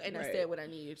to do and I said what I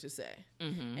needed to say.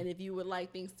 Mm-hmm. And if you would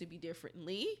like things to be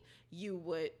differently, you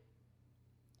would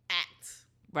act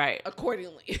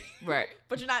accordingly. Right.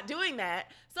 But you're not doing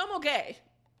that, so I'm okay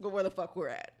with where the fuck we're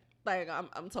at. Like,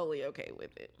 I'm totally okay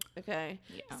with it. Okay.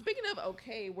 Yeah. Speaking of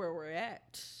okay, where we're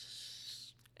at.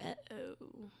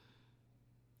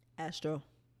 Astro.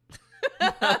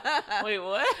 Wait,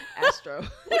 what? Astro.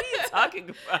 What are you talking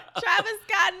about? Travis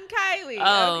Scott and Kylie.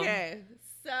 Oh. Okay.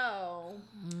 So,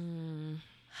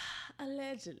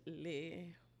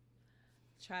 allegedly,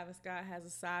 Travis Scott has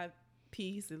a side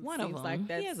piece. And one of them. Like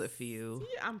he has a few.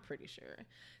 Yeah, I'm pretty sure.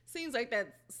 Seems like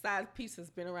that side piece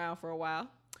has been around for a while.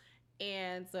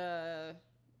 And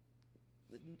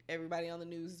everybody on the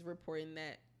news is reporting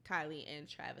that Kylie and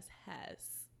Travis has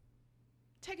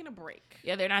taken a break.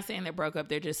 Yeah, they're not saying they broke up.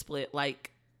 They're just split.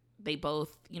 Like, they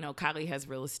both, Kylie has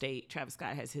real estate. Travis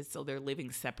Scott has his, so they're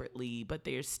living separately, but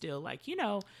they're still like,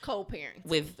 co-parenting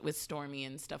with Stormy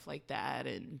and stuff like that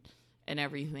and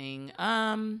everything.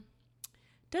 Doesn't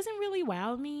really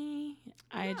wow me. No.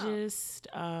 I just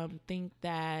think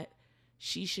that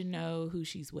she should know who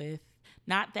she's with.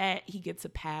 Not that he gets a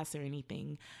pass or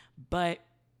anything, but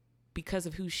because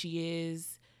of who she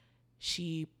is,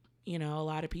 she, a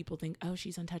lot of people think, oh,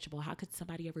 she's untouchable. How could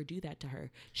somebody ever do that to her?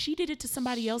 She did it to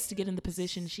somebody else to get in the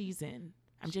position she's in.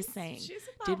 I'm just saying.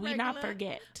 Did we not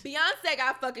forget? Beyonce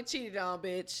got fucking cheated on,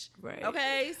 bitch. Right.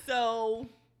 Okay, so.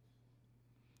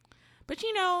 But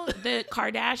the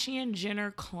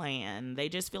Kardashian-Jenner clan, they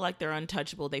just feel like they're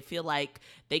untouchable. They feel like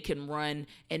they can run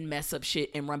and mess up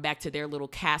shit and run back to their little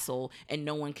castle and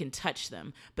no one can touch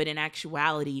them. But in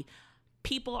actuality,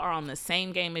 people are on the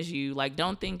same game as you. Like,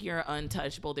 don't think you're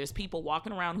untouchable. There's people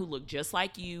walking around who look just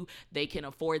like you. They can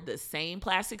afford the same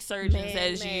plastic surgeons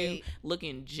as you,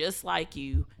 looking just like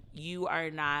you. You are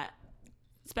not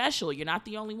special. You're not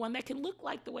the only one that can look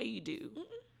like the way you do. Mm-mm.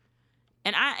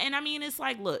 And I mean, it's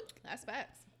like, look. That's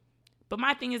facts. But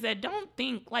my thing is that don't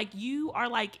think like you are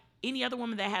like any other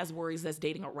woman that has worries that's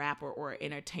dating a rapper or an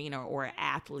entertainer or an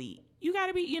athlete. You got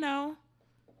to be, Yeah.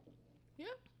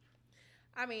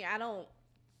 I mean,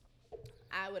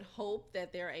 I would hope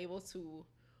that they're able to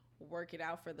work it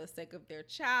out for the sake of their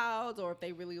child, or if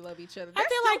they really love each other. They're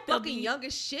still like fucking young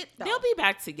as shit, though. They'll be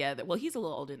back together. Well, he's a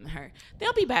little older than her.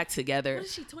 They'll be back together. What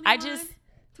is she, 21?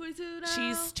 22 now?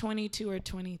 She's 22 or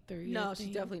 23. No, she's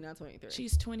definitely not 23.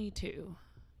 She's 22.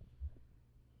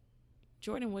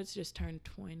 Jordan Woods just turned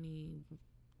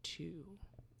 22.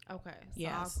 Okay, so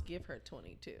I'll give her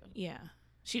 22. Yeah.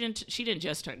 She didn't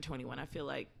just turn 21. I feel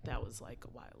like that was like a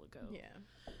while ago.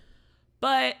 Yeah.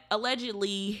 But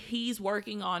allegedly, he's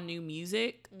working on new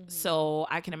music. So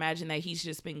I can imagine that he's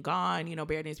just been gone,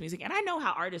 buried in his music. And I know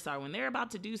how artists are. When they're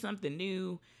about to do something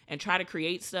new and try to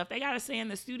create stuff, they got to stay in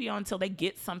the studio until they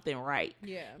get something right.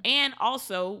 Yeah. And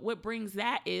also, what brings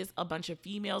that is a bunch of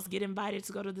females get invited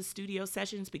to go to the studio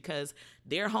sessions because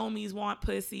their homies want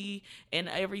pussy and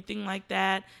everything like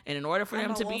that. And in order for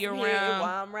them to be around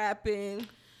while I'm rapping.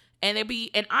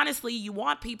 And honestly, you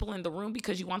want people in the room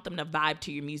because you want them to vibe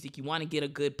to your music. You want to get a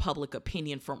good public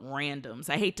opinion from randoms.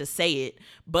 I hate to say it,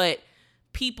 but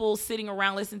people sitting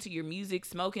around listening to your music,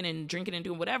 smoking and drinking and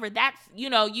doing whatever, that's,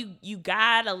 you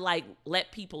gotta like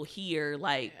let people hear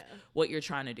what you're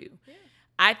trying to do. Yeah.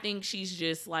 I think she's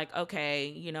just like, okay,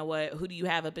 you know what? Who do you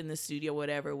have up in the studio?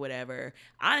 Whatever.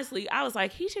 Honestly, I was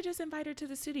like, he should just invite her to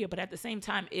the studio. But at the same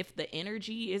time, if the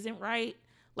energy isn't right,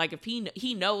 like if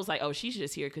he knows like, oh, she's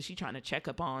just here because she's trying to check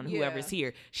up on whoever's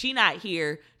here. She not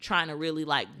here trying to really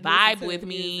like vibe with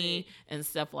me and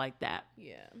stuff like that.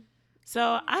 Yeah.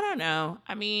 So I don't know.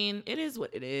 I mean, it is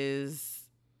what it is.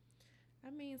 I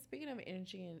mean, speaking of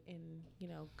energy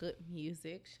and good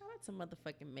music, shout out to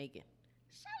motherfucking Megan.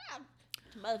 Shout out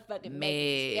to motherfucking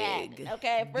Meg. Yeah.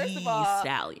 Okay, first of all,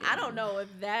 Stallion. I don't know if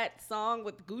that song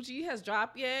with Gucci has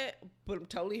dropped yet, but I'm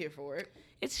totally here for it.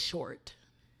 It's short.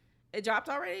 It dropped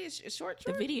already? It's short?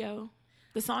 The video.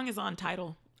 The song is on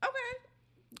Tidal. Okay.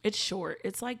 It's short.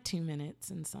 It's like 2 minutes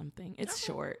and something. It's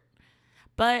short.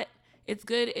 But it's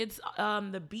good. It's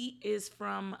the beat is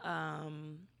from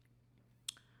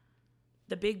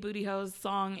the Big Booty Hoes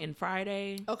song in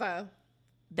Friday. Okay.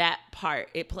 That part,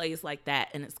 it plays like that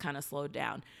and it's kind of slowed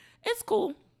down. It's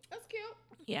cool. That's cute.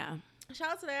 Yeah. Shout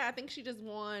out to that. I think she just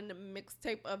won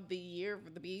Mixtape of the Year for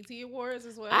the BET Awards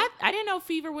as well. I didn't know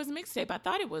Fever was a mixtape. I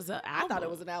thought it was an album. I thought it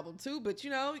was an album too, but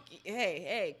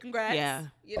hey, congrats.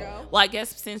 Yeah. Well, I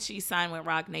guess since she signed with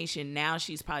Roc Nation, now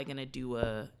she's probably going to do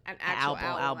an actual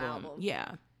album.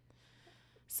 Yeah.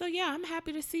 So yeah, I'm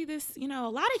happy to see this. A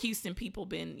lot of Houston people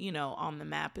been, on the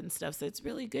map and stuff. So it's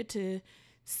really good to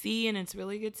see and it's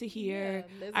really good to hear.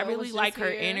 Yeah, I really like her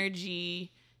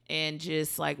energy and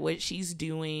just like what she's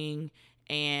doing,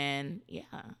 and yeah,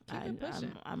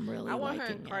 I'm really. I want her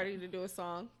liking and Cardi to do a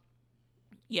song.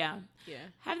 Yeah.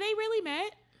 Have they really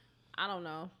met? I don't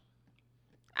know.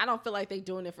 I don't feel like they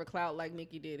doing it for clout like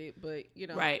Nicki did it, but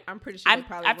right. I'm pretty sure.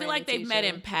 I feel like they've met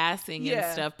in passing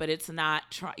and stuff, but it's not.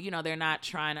 They're not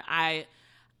trying to.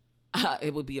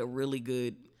 It would be a really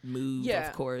good move,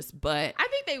 of course, but I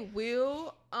think they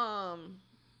will.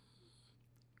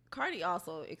 Cardi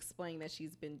also explained that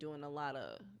she's been doing a lot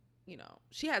of,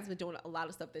 she has been doing a lot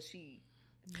of stuff that she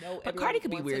but Cardi could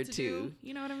be weird too.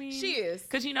 You know what I mean? She is.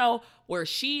 Because, where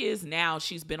she is now,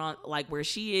 she's been on, like, where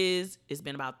she is, it's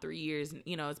been about 3 years.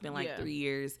 It's been like 3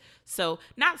 years. So,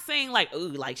 not saying like, ooh,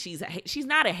 like she's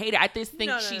not a hater. I just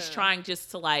think she's trying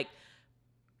just to like,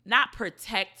 not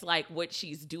protect like what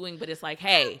she's doing, but it's like,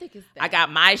 hey, I got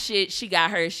my shit, she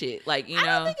got her shit. Like, I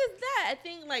don't think it's that. I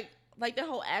think like the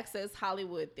whole Access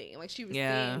Hollywood thing. Like she was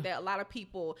saying that a lot of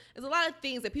people, there's a lot of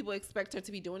things that people expect her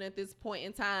to be doing at this point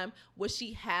in time, which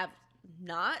she have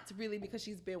not really, because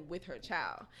she's been with her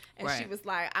child. And she was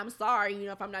like, I'm sorry,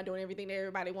 if I'm not doing everything that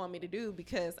everybody want me to do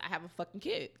because I have a fucking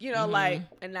kid,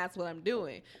 and that's what I'm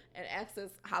doing. And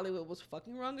Access Hollywood was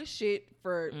fucking wrong as shit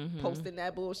for posting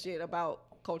that bullshit about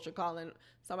Culture calling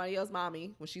somebody else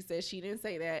mommy when she said she didn't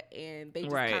say that, and they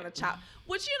just kind of chop.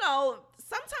 Which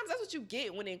sometimes that's what you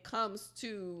get when it comes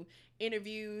to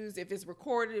interviews. If it's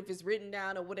recorded, if it's written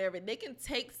down or whatever, they can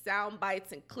take sound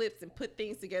bites and clips and put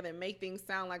things together and make things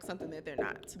sound like something that they're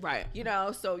not. Right.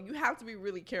 So you have to be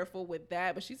really careful with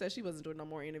that. But she said she wasn't doing no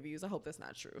more interviews. I hope that's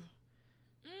not true.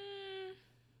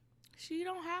 She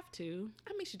don't have to.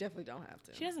 I mean, she definitely don't have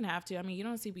to. She doesn't have to. I mean, you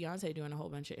don't see Beyonce doing a whole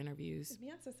bunch of interviews.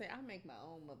 Beyonce say, I make my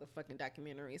own motherfucking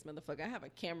documentaries, motherfucker. I have a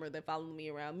camera that follows me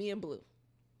around, me and Blue.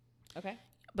 Okay.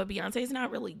 But Beyonce's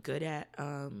not really good at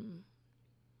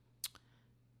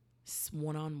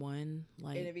one-on-one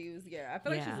interviews. Yeah, I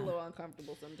feel like she's a little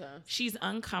uncomfortable sometimes. She's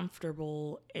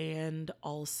uncomfortable, and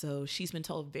also she's been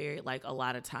told a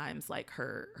lot of times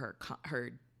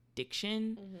her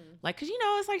diction, like, because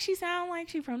it's like she sound like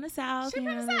she from the South. She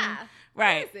from the South,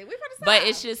 right? We from the South. But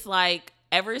it's just like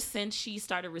ever since she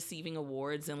started receiving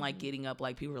awards and like getting up,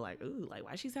 like people were like, ooh, like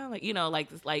why she sound like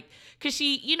because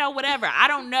she whatever. I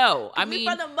don't know. I mean,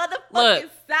 from the motherfucking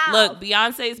South. Look,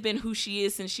 Beyonce's been who she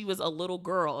is since she was a little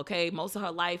girl. Okay, most of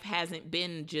her life hasn't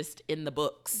been just in the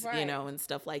books, and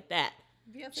stuff like that.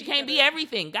 Beyonce she can't be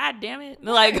everything. God damn it.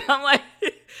 Like, I'm like,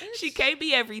 she can't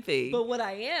be everything. But what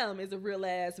I am is a real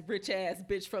ass, rich ass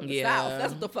bitch from the South.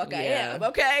 That's what the fuck I am,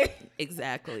 okay?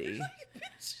 Exactly.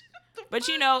 But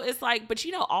you know, it's like, but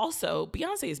you know, also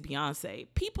Beyonce is Beyonce.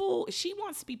 People, she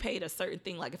wants to be paid a certain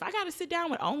thing. Like if I got to sit down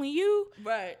with only you,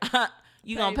 right,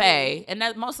 you gonna pay, and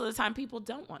that most of the time people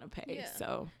don't want to pay. Yeah.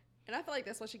 So. And I feel like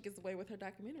that's why she gets away with her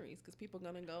documentaries, because people are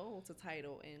gonna go to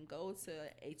Tidal and go to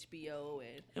HBO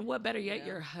and what better yet,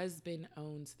 your husband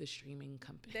owns the streaming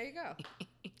company. There you go.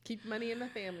 Keep money in the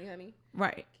family, honey.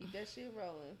 Right. Keep that shit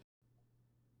rolling.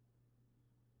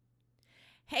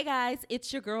 Hey guys,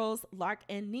 it's your girls Lark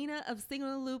and Nina of Single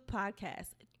in the Loop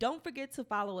Podcast. Don't forget to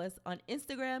follow us on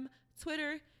Instagram,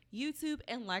 Twitter, YouTube,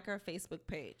 and like our Facebook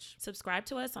page. Subscribe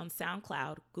to us on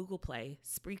SoundCloud, Google Play,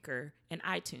 Spreaker, and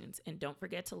iTunes. And don't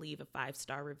forget to leave a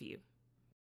 5-star review.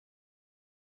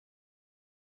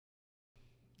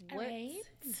 What do you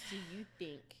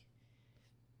think,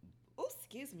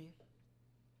 excuse me,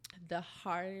 the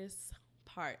hardest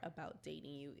part about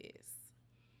dating you is?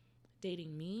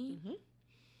 Dating me?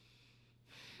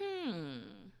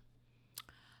 Mm-hmm.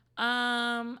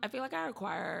 I feel like I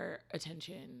require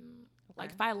attention. Okay.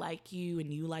 Like if I like you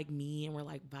and you like me and we're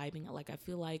like vibing, like I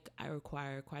feel like I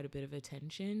require quite a bit of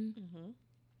attention.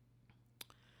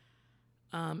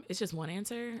 Mm-hmm. It's just one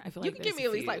answer. I feel you like can give me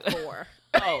at least like 4.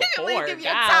 Oh, 4.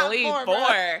 Golly,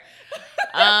 4.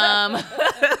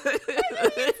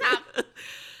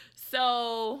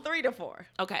 So 3 to 4.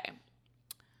 Okay.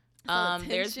 So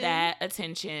there's that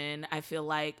attention. I feel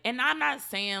like, and I'm not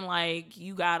saying like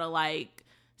you gotta like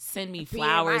send me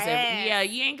flowers. Yeah,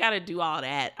 you ain't gotta do all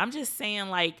that. I'm just saying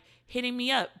like hitting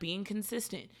me up, being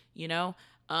consistent, you know?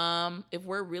 If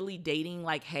we're really dating,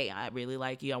 like, hey, I really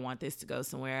like you, I want this to go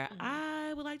somewhere. Mm-hmm.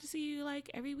 I would like to see you like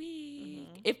every week,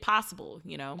 if possible,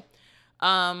 you know?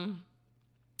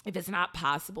 If it's not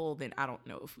possible, then I don't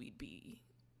know if we'd be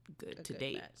good to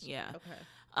date. Match. Yeah.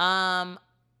 Okay.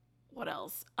 What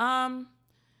else?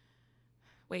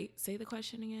 Wait, say the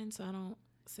question again so I don't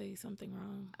say something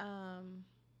wrong.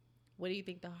 What do you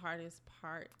think the hardest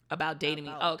part about dating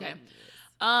me? Oh, okay.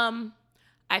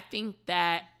 I think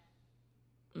that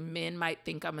men might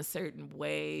think I'm a certain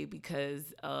way because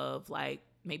of like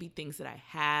maybe things that I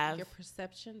have. Your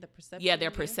perception, the perception. Yeah,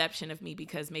 their perception of me,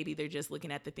 because maybe they're just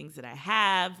looking at the things that I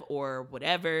have or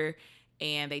whatever,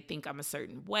 and they think I'm a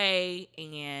certain way,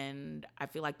 and I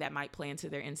feel like that might play into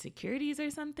their insecurities or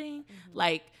something. Mm-hmm.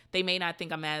 Like they may not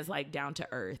think I'm as like down to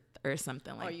earth or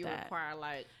something like that. Or you require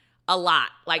like a lot,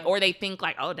 like, or they think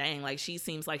like, oh dang, like she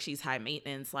seems like she's high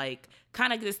maintenance, like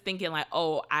kind of just thinking like,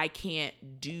 oh, I can't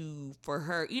do for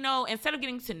her, you know, instead of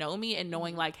getting to know me and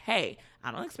knowing like, hey,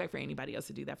 I don't expect for anybody else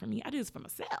to do that for me. I do this for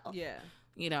myself. Yeah.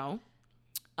 You know?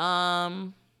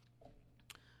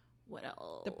 What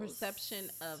else? The perception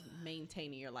of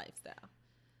maintaining your lifestyle.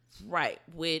 Right.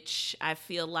 Which I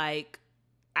feel like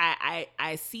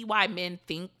I see why men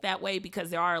think that way, because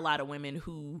there are a lot of women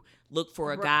who look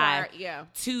for a guy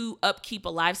to upkeep a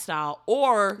lifestyle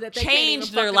or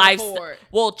change their lifestyle.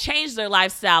 Well, change their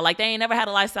lifestyle. Like they ain't never had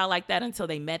a lifestyle like that until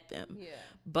they met them. Yeah.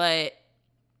 But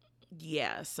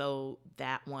yeah, so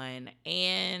that one.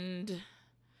 And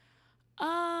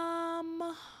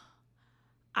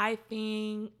I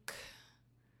think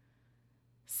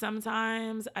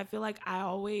sometimes I feel like I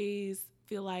always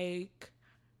feel like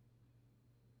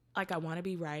I want to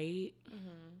be right. Mm-hmm.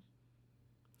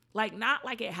 Like, not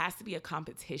like it has to be a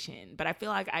competition, but I feel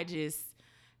like I just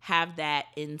have that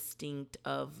instinct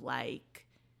of like,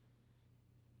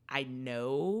 I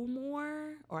know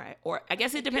more, or I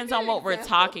guess it depends on what we're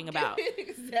talking about. Give me an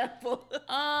example.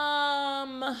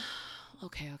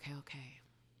 Okay.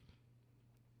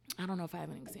 I don't know if I have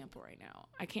an example right now.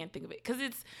 I can't think of it because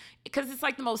it's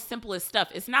like the most simplest stuff.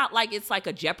 It's not like it's like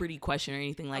a Jeopardy question or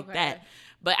anything like that.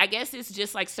 But I guess it's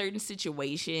just like certain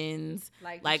situations.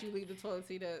 Like did you leave the toilet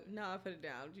seat up? No, I put it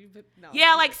down. No.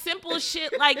 Yeah, like simple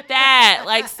shit like that,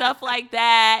 like stuff like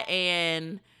that,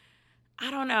 and I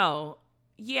don't know.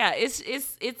 Yeah,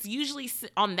 it's usually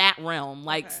on that realm,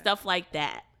 like stuff like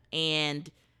that, and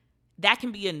that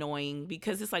can be annoying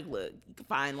because it's like, look, you can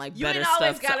find like better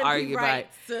stuff to argue about.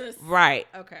 Right.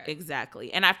 Okay.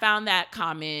 Exactly. And I found that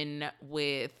common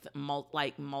with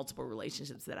multiple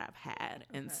relationships that I've had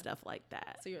and stuff like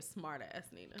that. So you're a smart ass,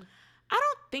 Nina. I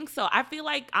don't think so. I feel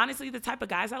like, honestly, the type of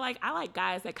guys I like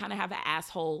guys that kind of have an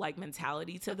asshole like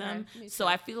mentality to them. So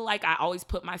I feel like I always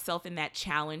put myself in that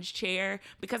challenge chair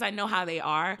because I know how they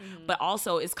are. Mm-hmm. But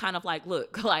also it's kind of like,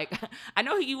 look, like I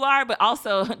know who you are, but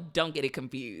also don't get it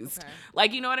confused. Okay.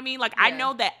 Like, you know what I mean? Like I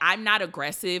know that I'm not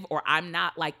aggressive or I'm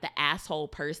not like the asshole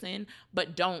person,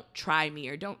 but don't try me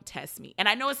or don't test me. And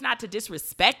I know it's not to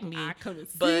disrespect me,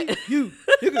 but you.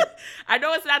 I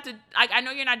know it's not to, like, I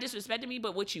know you're not disrespecting me,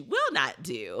 but what you will not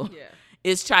do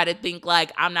is try to think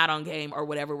like I'm not on game or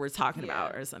whatever we're talking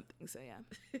about or something. So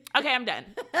yeah. Okay, I'm done.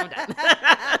 I'm done.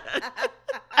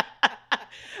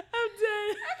 I'm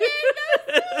done.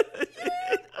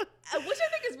 Which I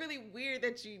think is really weird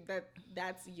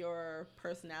that's your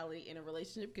personality in a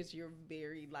relationship, because you're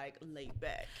very like laid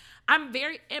back. I'm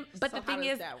very, but So the thing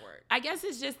is, that work? I guess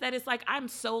it's just that it's like I'm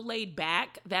so laid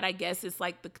back that I guess it's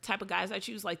like the type of guys I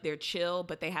choose, like they're chill,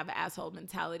 but they have an asshole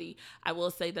mentality. I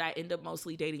will say that I end up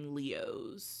mostly dating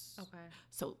Leos. Okay.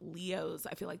 So Leos,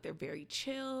 I feel like they're very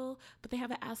chill, but they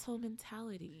have an asshole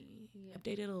mentality. Yeah. I've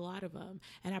dated a lot of them,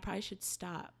 and I probably should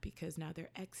stop because now they're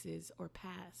exes or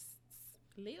pasts.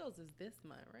 Leo's is this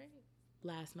month, right?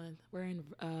 Last month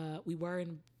we were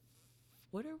in.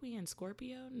 What are we in?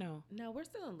 Scorpio? No, No, we're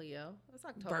still in Leo. It's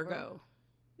October. Virgo.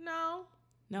 No.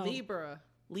 Libra.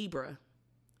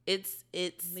 It's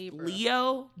Libra.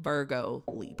 Leo, Virgo,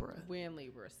 Libra. We're in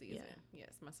Libra season. Yeah.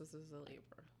 Yes, my sister's a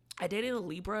Libra. I dated a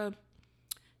Libra.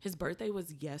 His birthday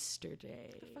was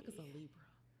yesterday. What the fuck is a Libra?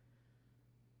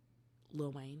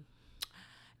 Lil Wayne.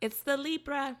 It's the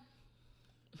Libra.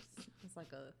 It's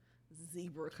like a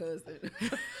zebra cousin.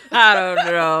 I don't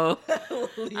know.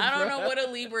 Libra. I don't know what a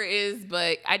Libra is,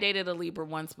 but I dated a Libra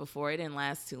once before. It didn't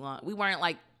last too long. We weren't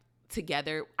like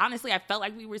together. Honestly, I felt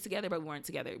like we were together, but we weren't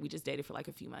together. We just dated for like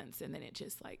a few months, and then it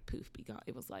just like poof, be gone.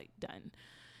 It was like done.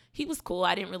 He was cool.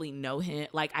 I didn't really know him.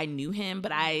 Like I knew him,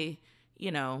 but I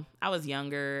was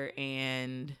younger,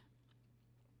 and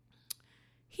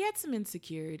he had some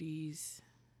insecurities.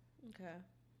 Okay.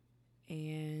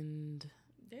 And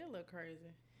they look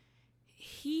crazy.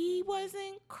 He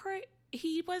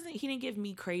didn't give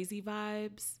me crazy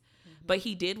vibes, but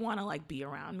he did want to like be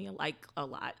around me like a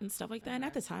lot and stuff like that. And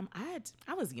at the time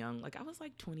I was young, like I was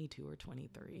like 22 or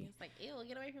 23. It's like, ew,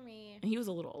 get away from me. And he was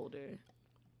a little older.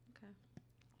 Okay.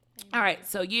 All right,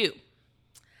 so you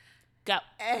go.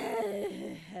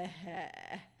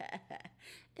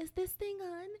 Is this thing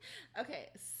on? Okay,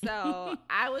 so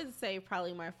I would say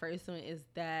probably my first one is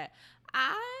that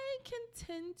I can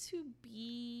tend to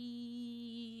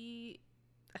be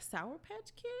a Sour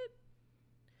Patch Kid.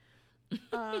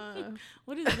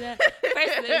 What is that?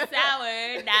 First they're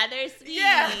sour, now they're sweet.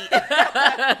 Yeah.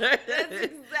 That's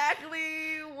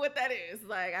exactly what that is.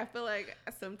 Like, I feel like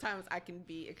sometimes I can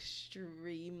be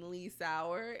extremely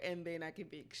sour and then I can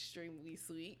be extremely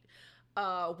sweet,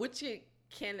 which it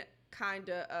can kind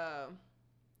of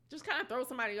just kind of throw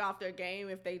somebody off their game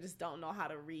if they just don't know how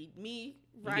to read me,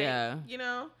 right? Yeah. You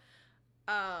know?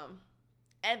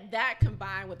 And that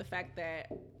combined with the fact that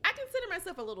I consider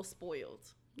myself a little spoiled.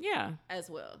 Yeah. As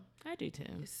well. I do too.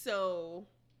 So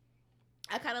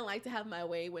I kind of like to have my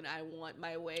way when I want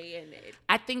my way. And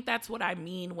I think that's what I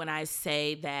mean when I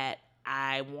say that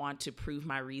I want to prove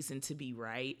my reason to be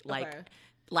right.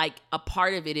 Like a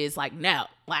part of it is like, no,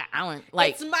 like I want,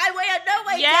 like it's my way or no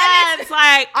way. Yeah, it's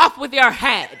like off with your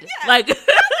head. Yeah. Like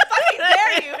fucking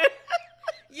dare you.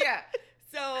 Yeah.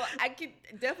 So I can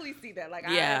definitely see that. Like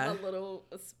I am a little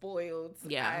spoiled.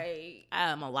 Yeah. I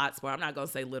am a lot spoiled. I'm not gonna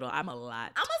say little. I'm a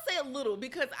lot. I'm gonna say a little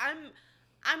because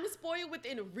I'm spoiled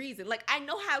within reason. Like I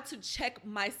know how to check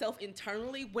myself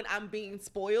internally when I'm being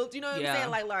spoiled. You know what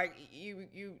I'm saying? Like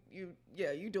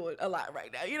you do it a lot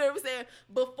right now. You know what I'm saying?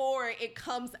 Before it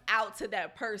comes out to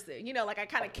that person. You know, like I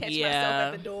kind of catch myself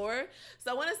at the door.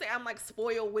 So I want to say I'm like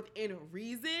spoiled within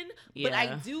reason, but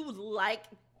I do like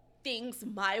things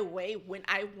my way when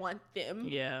I want them.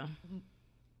 Yeah.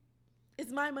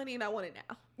 It's my money and I want it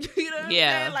now. You know what I'm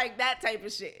saying? Like that type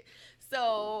of shit.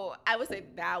 So I would say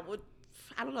that would,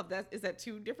 I don't know if is that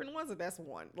two different ones or that's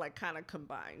one, like kind of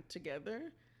combined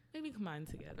together. Maybe combined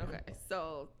together. Okay.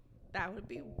 So that would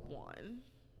be one.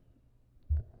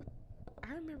 I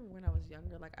remember when I was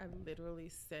younger, like I literally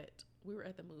we were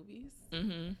at the movies.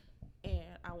 Mm-hmm.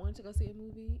 And I wanted to go see a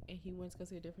movie, and he went to go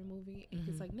see a different movie. And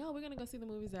he's like, no, we're going to go see the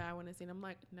movies that I want to see. And I'm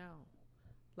like, no.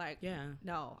 Like,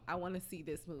 no, I want to see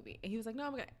this movie. And he was like,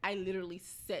 no, I literally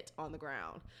sat on the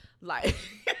ground. Like,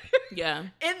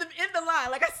 in the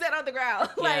line. Like, I sat on the ground.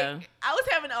 Like, I was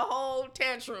having a whole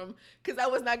tantrum because I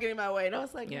was not getting my way. And I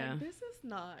was like, this is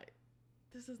not.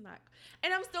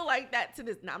 And I'm still like that to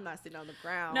this. No, I'm not sitting on the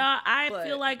ground. No, I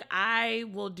feel like I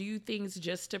will do things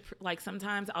just to, like,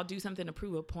 sometimes I'll do something to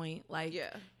prove a point. Like,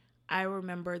 I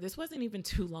remember this wasn't even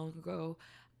too long ago.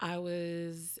 I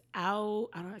was out,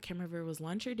 I can't remember if it was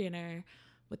lunch or dinner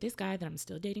with this guy that I'm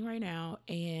still dating right now.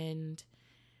 And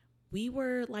we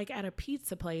were like at a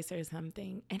pizza place or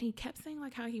something. And he kept saying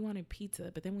like how he wanted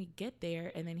pizza. But then we get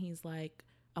there and then he's like,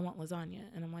 I want lasagna.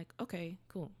 And I'm like, okay,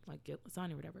 cool. Like get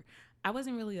lasagna or whatever. I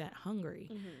wasn't really that hungry.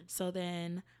 Mm-hmm. So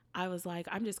then I was like,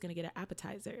 I'm just going to get an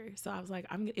appetizer. So I was like,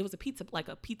 it was a pizza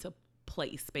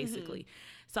place, basically.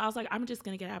 So I was like, I'm just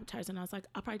going to get appetizer. And I was like,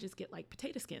 I'll probably just get like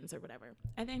potato skins or whatever.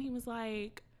 And then he was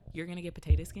like, you're going to get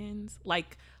potato skins?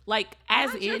 Like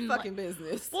as Not in your fucking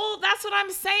business. Well, that's what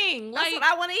I'm saying. That's like, what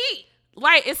I want to eat.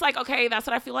 Right. It's like, okay, that's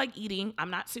what I feel like eating.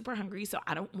 I'm not super hungry, so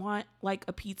I don't want like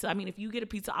a pizza. I mean, if you get a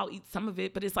pizza, I'll eat some of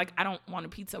it, but it's like, I don't want a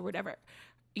pizza or whatever.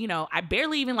 You know, I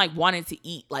barely even like wanted to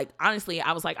eat. Like, honestly,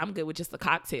 I was like, I'm good with just the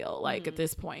cocktail, like at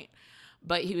this point.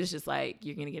 But he was just like,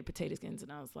 you're going to get potato skins.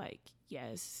 And I was like,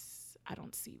 yes, I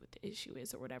don't see what the issue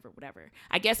is or whatever.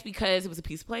 I guess because it was a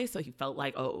pizza place, so he felt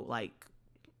like, oh, like,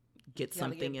 get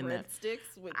something in there.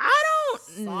 I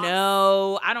don't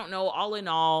know. I don't know. All in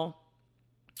all,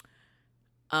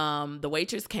 the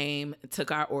waitress came, took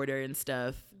our order and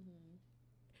stuff.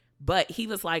 But he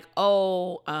was like,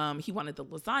 he wanted the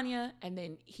lasagna, and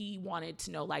then he wanted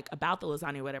to know, like, about the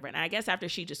lasagna or whatever. And I guess after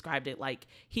she described it, like,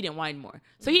 he didn't want any more.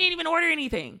 So he didn't even order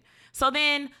anything. So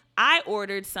then I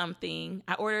ordered something.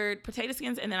 I ordered potato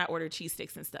skins, and then I ordered cheese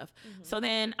sticks and stuff. So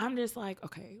then I'm just like,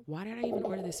 okay, why did I even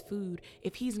order this food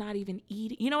if he's not even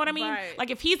eating? You know what I mean? Right. Like,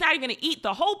 if he's not even going to eat,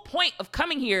 the whole point of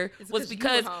coming here was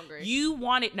because you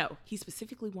wanted, no, he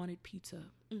specifically wanted pizza.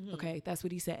 Okay, that's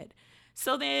what he said.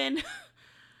 So then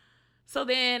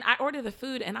I ordered the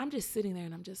food, and I'm just sitting there,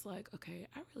 and I'm just like, okay,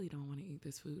 I really don't want to eat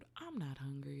this food. I'm not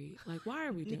hungry. Like, why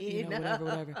are we doing,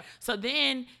 whatever. So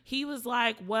then he was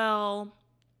like,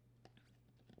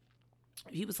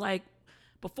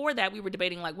 before that, we were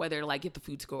debating, like, whether, like, get the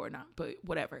food to go or not, but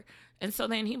whatever. And so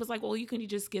then he was like, well, you can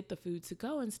just get the food to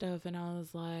go and stuff. And I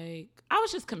was like, I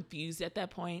was just confused at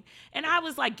that point. And I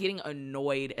was, like, getting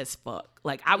annoyed as fuck.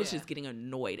 Like, I was just getting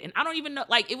annoyed. And I don't even know,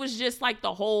 like, it was just, like,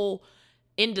 the whole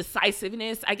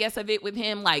indecisiveness, I guess, of it with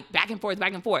him, like, back and forth.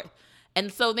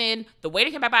 And so then the waiter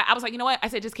came back by. I was like, you know what? I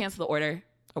said, just cancel the order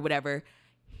or whatever.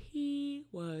 He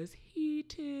was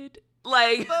heated.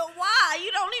 Like, but why?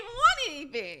 You don't even want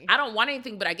anything. I don't want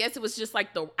anything, but I guess it was just like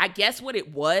I guess what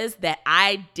it was that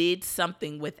I did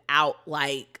something without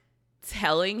like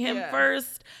telling him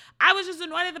first. I was just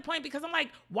annoyed at the point because I'm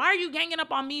like, why are you ganging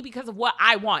up on me because of what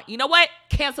I want? You know what?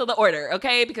 Cancel the order,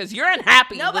 okay? Because you're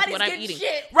unhappy with what I'm eating.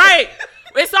 Shit. Right.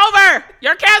 It's over.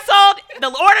 You're canceled. The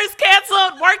order's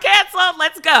canceled. We're canceled.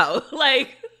 Let's go.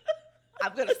 Like,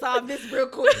 I'm going to solve this real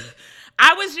quick.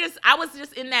 I was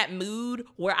just in that mood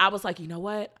where I was like, you know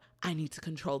what? I need to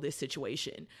control this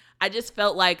situation. I just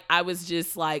felt like I was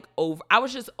just like over. I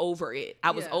was just over it.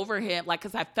 I was over him, like,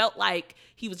 because I felt like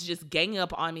he was just ganging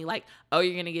up on me, like, oh,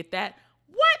 you're gonna get that?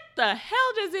 What the hell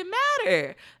does it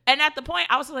matter? And at the point,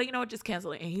 I was like, you know what? Just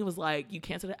cancel it. And he was like, you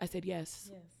canceled it? I said yes.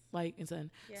 Like, and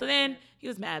so then he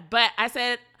was mad. But I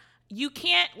said, you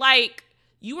can't, like,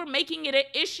 you were making it an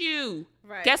issue.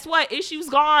 Right. Guess what? Issue's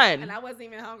gone. And I wasn't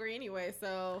even hungry anyway,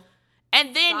 so.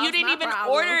 And then you didn't even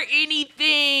order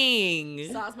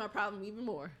anything. Solves my problem even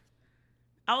more.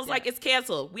 I was like, it's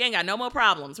canceled. We ain't got no more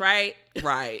problems, right?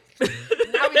 Right. Now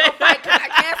we gonna fight because I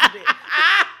canceled it.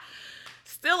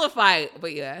 Still a fight.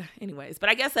 But yeah, anyways. But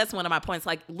I guess that's one of my points.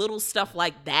 Like, little stuff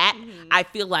like that, I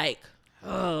feel like,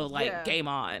 game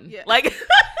on. Yeah. Like,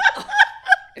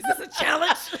 is this a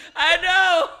challenge? I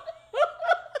know.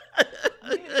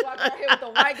 You need to walk out here with the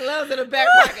white gloves in the back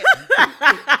pocket.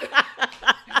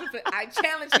 I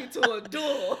challenge you to a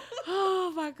duel.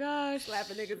 Oh my gosh.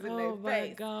 Slapping niggas in their face. Oh my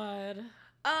God.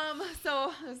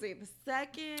 So let's see. The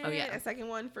second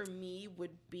one for me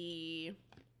would be,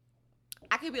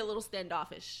 I could be a little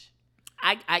standoffish.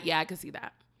 I could see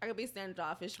that. I could be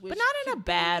standoffish, but not in a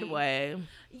bad way.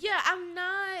 Yeah, I'm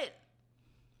not.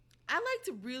 I like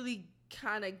to really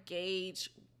kind of gauge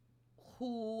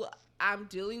who I'm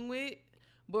dealing with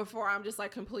before I'm just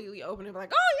like completely open and be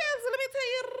like, oh yeah, so let me tell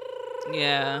you.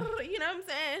 Yeah. You know what I'm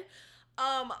saying?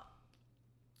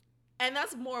 And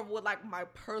that's more with like my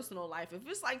personal life. If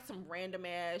it's like some random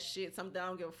ass shit, something I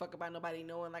don't give a fuck about nobody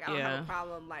knowing, like I don't have a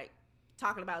problem like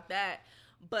talking about that.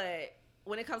 But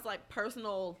when it comes to like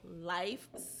personal life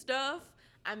stuff,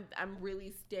 I'm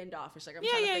really standoffish. Like I'm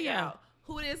trying to figure out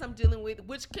who it is I'm dealing with,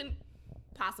 which can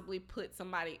possibly put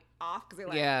somebody off because they're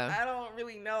like, I don't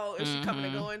really know if she coming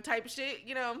and going type shit,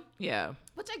 you know? Yeah.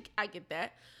 Which I get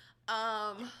that.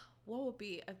 What would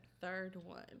be a third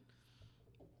one?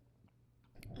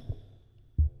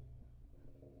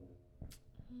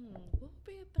 What would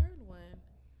be a third one?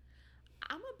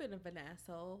 I'm a bit of an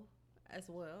asshole as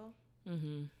well.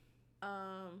 Mm-hmm.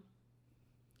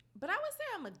 But I would say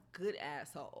I'm a good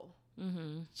asshole.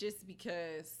 Mm-hmm. Just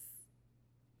because,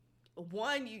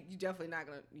 one, you're definitely not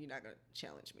gonna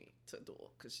challenge me to a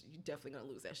duel because you're definitely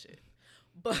gonna lose that shit.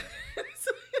 But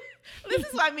This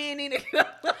is why me and Nina.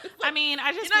 I mean,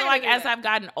 I just feel like as I've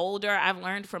gotten older, I've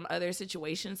learned from other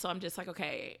situations. So I'm just like,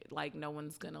 okay, like no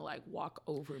one's gonna like walk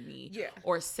over me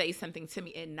or say something to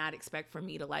me and not expect for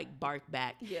me to like bark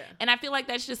back. Yeah. And I feel like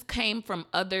that's just came from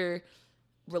other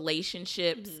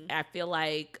relationships. I feel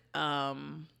like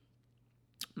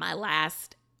my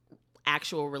last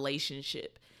actual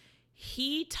relationship,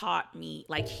 he taught me,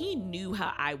 like he knew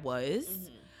how I was,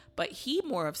 but he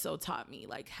more of so taught me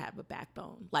like have a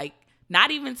backbone. Like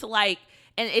not even to like,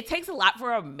 and it takes a lot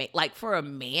for a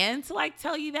man to like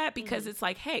tell you that, because it's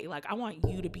like, hey, like I want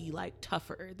you to be like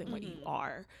tougher than what you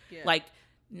are. Yeah. Like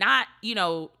not, you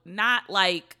know, not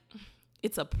like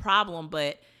it's a problem,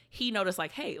 but he noticed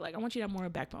like, hey, like I want you to have more of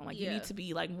a backbone. Like you need to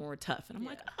be like more tough. And I'm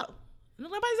like, oh,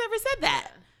 nobody's ever said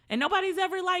that. Yeah. And nobody's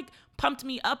ever like pumped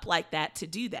me up like that to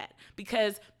do that,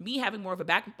 because me having more of a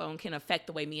backbone can affect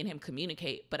the way me and him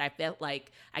communicate. But I felt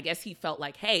like, I guess he felt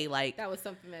like, hey, like that was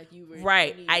something that you were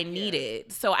I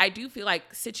needed. So I do feel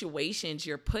like situations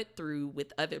you're put through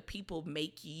with other people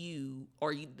make you,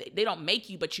 or they don't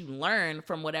make you, but you learn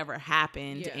from whatever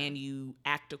happened and you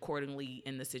act accordingly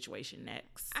in the situation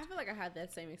next. I feel like I had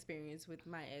that same experience with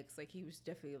my ex. Like he was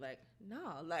definitely like,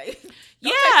 no, like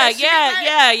yeah.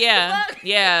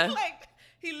 Like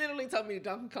he literally told me to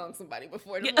Donkey Kong somebody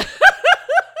before. And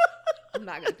I'm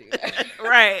not gonna do that.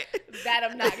 Right. That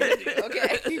I'm not gonna do.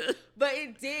 Okay. But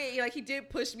it did, like he did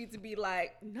push me to be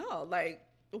like, no, like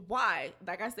why?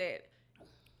 Like I said, a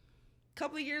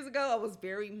couple of years ago, I was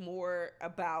very more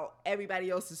about everybody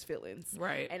else's feelings.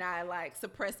 Right. And I like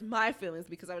suppressed my feelings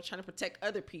because I was trying to protect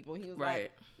other people. He was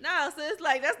like, no, sis,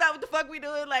 like that's not what the fuck we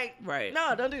doing. Like,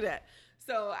 no, don't do that.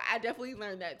 So I definitely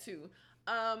learned that too.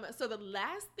 So the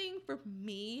last thing for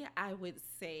me, I would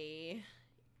say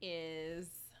is,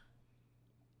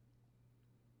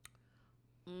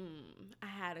 I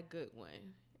had a good one.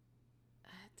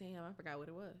 Damn, I forgot what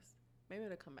it was. Maybe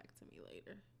it'll come back to me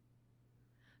later.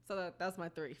 So that's my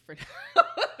 3 for now.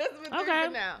 That's my 3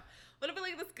 for now. But I feel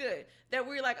like that's good that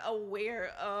we're like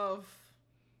aware of.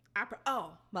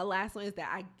 My last one is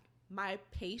that my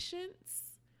patience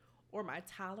or my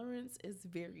tolerance is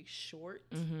very short.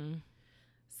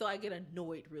 So I get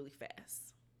annoyed really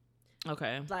fast.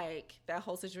 Okay. Like that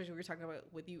whole situation we were talking about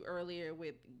with you earlier,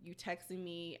 with you texting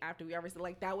me after we already said,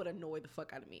 like that would annoy the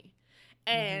fuck out of me.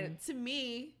 And to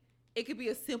me, it could be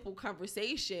a simple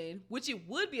conversation, which it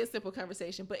would be a simple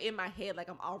conversation, but in my head, like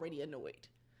I'm already annoyed.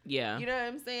 Yeah. You know what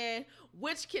I'm saying?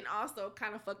 Which can also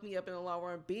kind of fuck me up in the long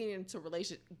run, being into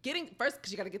relationship, first,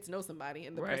 because you got to get to know somebody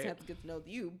and the person has to get to know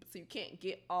you. So you can't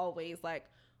get always like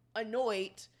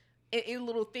annoyed in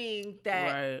little thing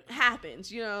that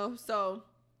happens, you know? So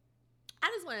I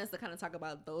just wanted us to kind of talk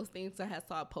about those things. I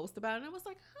saw a post about it and I was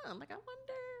like, like I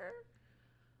wonder.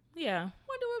 Yeah.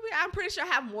 I'm pretty sure I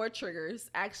have more triggers.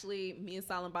 Actually, me and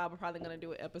Silent Bob are probably going to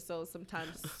do an episode sometime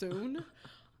soon.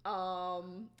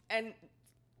 And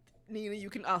Nina, you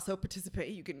can also participate.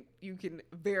 You can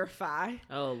verify.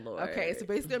 Oh, Lord. Okay, so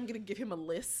basically I'm going to give him a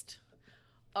list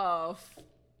of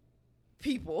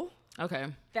people. Okay.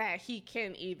 That he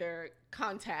can either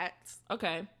contact.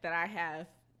 Okay. That I have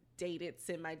dated,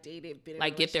 been in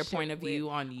like get their point of view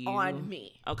on you. On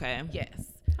me. Okay.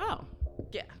 Yes. Oh.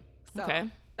 Yeah. So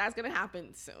that's going to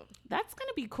happen soon. That's going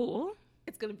to be cool.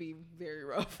 It's going to be very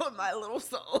rough on my little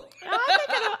soul.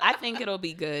 I think it'll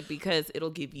be good because it'll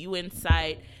give you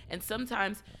insight. And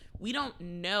sometimes we don't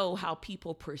know how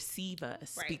people perceive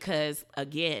us because,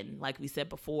 again, like we said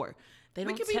before, we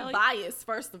can be biased,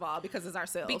 first of all, because it's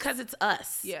ourselves. Because it's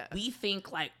us. Yeah. We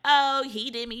think like, oh,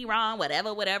 he did me wrong,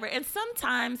 whatever. And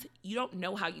sometimes you don't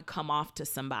know how you come off to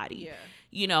somebody. Yeah.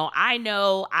 You know,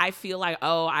 I feel like,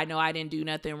 oh, I know I didn't do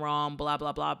nothing wrong, blah,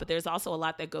 blah, blah. But there's also a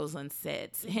lot that goes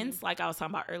unsaid. Hence, like I was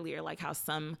talking about earlier, like how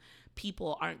some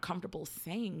people aren't comfortable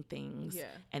saying things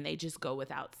and they just go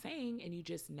without saying, and you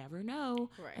just never know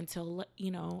until,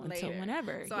 until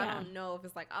whenever. So I don't know if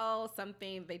it's like, oh,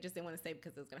 something they just didn't want to say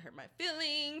because it was going to hurt my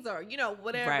feelings or,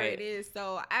 whatever it is.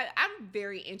 So I'm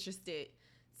very interested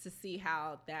to see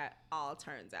how that all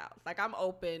turns out. Like, I'm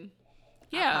open.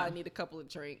 Yeah. I probably need a couple of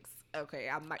drinks. Okay.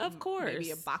 I might, of course,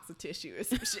 maybe a box of tissue or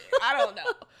some shit. I don't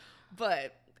know.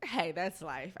 But hey, that's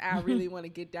life. I really want to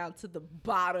get down to the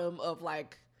bottom of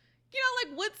like,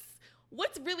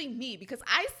 what's really me, because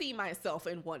I see myself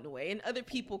in one way and other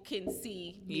people can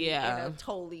see me in a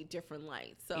totally different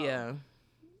light. So,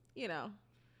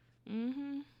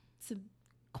 to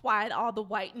quiet all the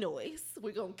white noise,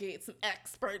 we're going to get some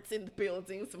experts in the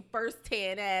building, some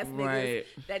first-hand ass niggas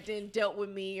that didn't dealt with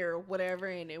me or whatever,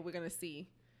 and then we're going to see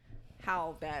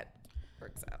how that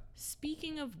works out.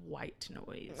 Speaking of white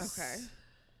noise. Okay.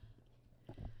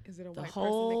 Is it a the white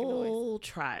person making noise? whole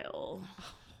trial.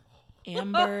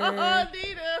 Amber.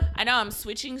 I know I'm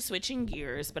switching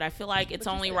gears, but I feel like it's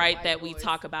only right that we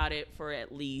talk about it for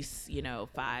at least,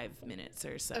 5 minutes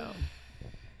or so.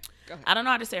 Go ahead. I don't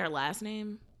know how to say her last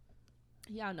name.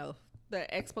 Y'all know.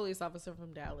 The ex-police officer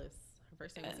from Dallas. Her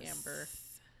first name is Amber.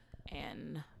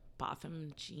 And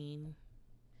Botham Jean.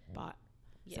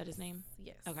 Is that his name?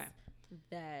 Yes. Okay.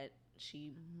 That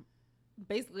she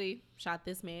basically shot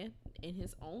this man in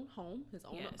his own home, his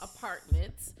own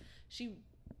apartment. She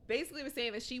basically was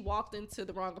saying that she walked into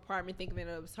the wrong apartment thinking that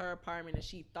it was her apartment, and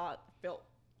she felt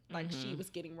like she was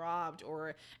getting robbed,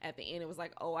 or at the end it was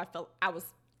like, oh, I felt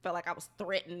like I was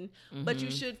threatened. But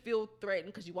you should feel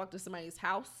threatened because you walked into somebody's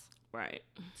house. Right.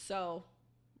 So,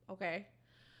 okay.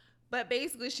 But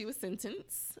basically she was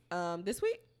sentenced this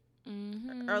week.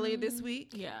 Earlier this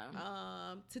week. Yeah.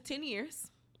 To 10 years.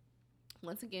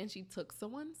 Once again, she took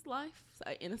someone's life,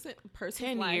 an innocent person's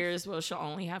 10 life. years. Well, she'll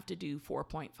only have to do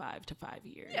 4.5 to 5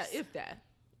 years. Yeah, if that.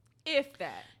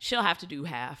 She'll have to do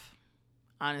half.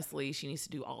 Honestly, she needs to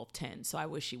do all 10. So I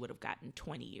wish she would have gotten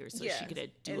 20 years so she could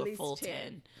do a full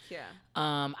 10. Yeah.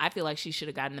 I feel like she should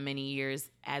have gotten the many years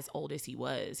as old as he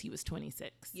was. He was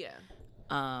 26. Yeah.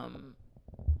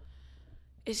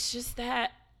 It's just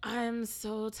that I'm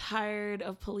so tired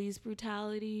of police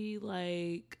brutality.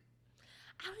 Like,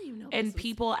 I don't even know. And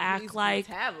people act like,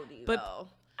 but though.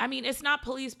 I mean, it's not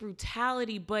police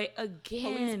brutality, but again,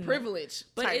 police privilege.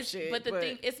 But type it's shit, but the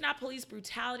thing, it's not police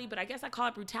brutality. But I guess I call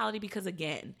it brutality because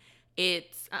again,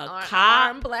 it's a cop,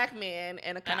 armed black man,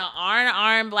 and a cop, and an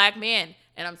armed black man.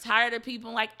 And I'm tired of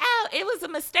people like, oh, it was a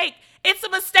mistake. It's a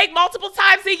mistake multiple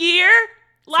times a year.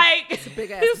 Like, it's a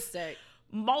big ass mistake.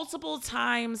 Multiple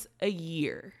times a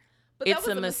year. But that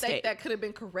was a mistake that could have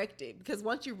been corrected, because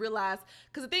once you realize,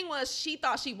 because the thing was, she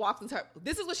thought she walked into her,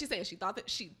 this is what she's saying, she thought that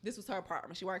this was her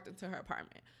apartment. She walked into her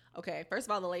apartment. Okay, first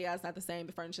of all, the layout's not the same,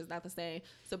 the furniture's not the same.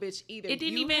 So bitch, either it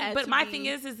didn't even, but my thing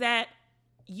is that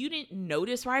you didn't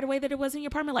notice right away that it wasn't your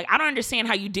apartment. Like, I don't understand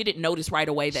how you didn't notice right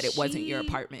away that it wasn't your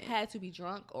apartment. Had to be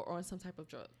drunk or on some type of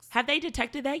drugs. Have they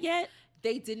detected that yet?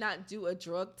 They did not do a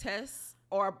drug test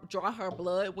or draw her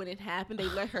blood when it happened. They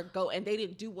let her go, and they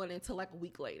didn't do one until like a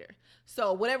week later.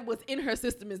 So whatever was in her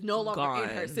system is no longer in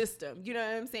her system. You know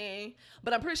what I'm saying?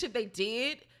 But I'm pretty sure if they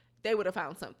did, they would have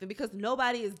found something, because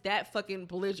nobody is that fucking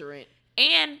belligerent.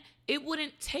 And it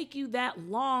wouldn't take you that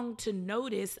long to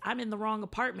notice I'm in the wrong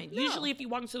apartment. No. Usually if you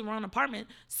walk into the wrong apartment,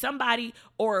 somebody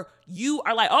or you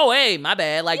are like, oh, hey, my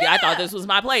bad. Like, I thought this was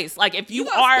my place. Like, if you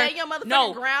are,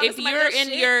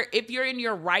 if you're in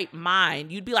your right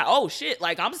mind, you'd be like, oh shit,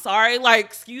 like, I'm sorry. Like,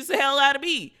 excuse the hell out of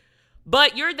me.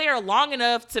 But you're there long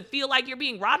enough to feel like you're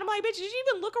being robbed. I'm like, bitch, did you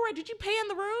even look around? Did you pay in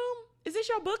the room? Is this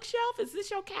your bookshelf? Is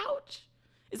this your couch?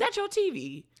 Is that your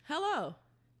TV? Hello.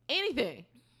 Anything.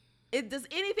 Does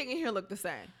anything in here look the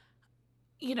same?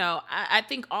 You know, I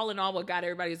think all in all, what got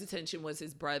everybody's attention was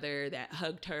his brother that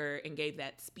hugged her and gave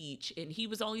that speech. And he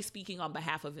was only speaking on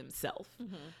behalf of himself.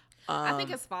 Mm-hmm. I think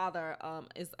his father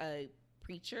is a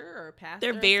preacher or a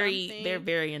pastor. They're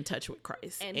very in touch with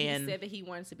Christ. And he said that he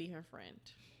wanted to be her friend.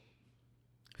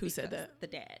 Who said that? The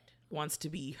dad. Wants to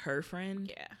be her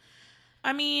friend? Yeah.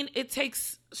 I mean, it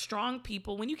takes strong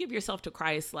people. When you give yourself to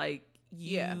Christ, like,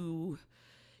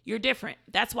 you're different.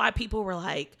 That's why people were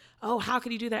like, oh, how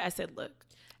could you do that? I said, look,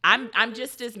 I'm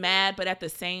just as mad, but at the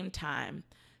same time,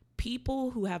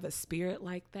 people who have a spirit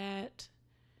like that,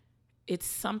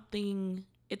 it's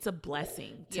a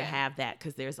blessing to have that,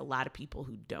 because there's a lot of people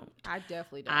who don't. I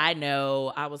definitely don't. I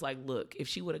know. I was like, look, if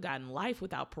she would have gotten life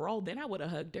without parole, then I would have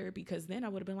hugged her, because then I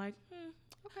would have been like,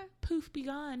 okay, poof, be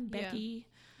gone, Becky.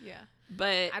 Yeah.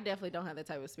 But I definitely don't have that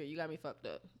type of spirit. You got me fucked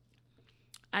up.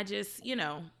 I just,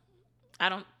 I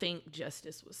don't think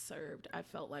justice was served. I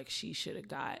felt like she should have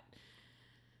got.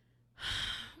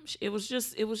 It was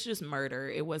just murder.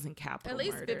 It wasn't capital murder.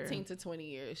 At least 15 to 20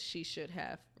 years she should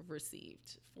have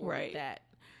received for that.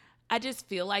 I just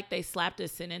feel like they slapped a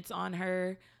sentence on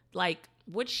her. Like,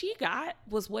 what she got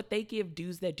was what they give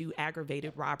dudes that do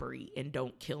aggravated robbery and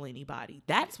don't kill anybody.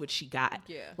 That's what she got.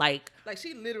 Yeah. Like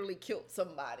she literally killed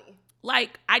somebody.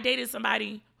 Like, I dated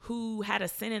somebody who had a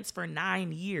sentence for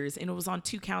 9 years, and it was on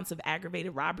 2 counts of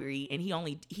aggravated robbery, and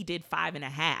he did 5.5.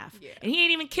 Yeah. And he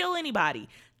didn't even kill anybody.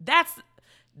 That's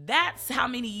how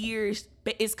many years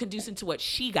is conducive to what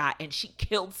she got, and she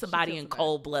killed somebody in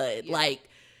cold blood. Yeah. Like,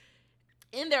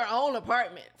 in their own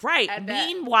apartment. Right.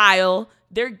 Meanwhile,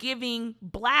 they're giving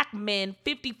black men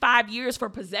 55 years for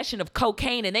possession of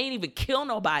cocaine, and they ain't even kill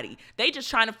nobody. They just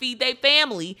trying to feed their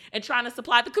family and trying to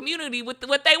supply the community with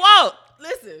what they want.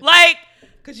 Listen. Like,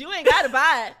 because you ain't got to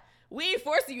buy it. We ain't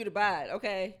forcing you to buy it,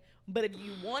 okay? But if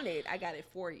you want it, I got it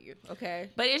for you. Okay.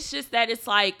 But it's just that it's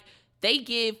like they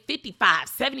give 55,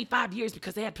 75 years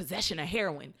because they had possession of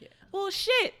heroin. Yeah. Well,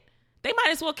 shit. They might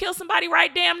as well kill somebody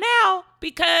right damn now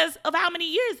because of how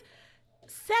many years.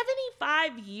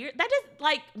 75 years. That is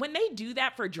like when they do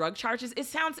that for drug charges, it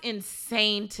sounds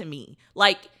insane to me.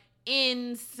 Like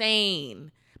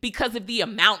insane because of the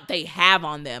amount they have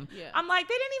on them. Yeah. I'm like,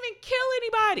 they didn't even kill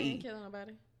anybody. They didn't kill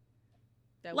nobody.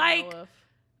 That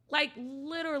like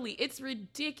literally, it's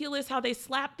ridiculous how they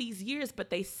slap these years, but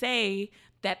they say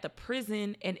that the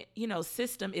prison and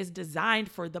system is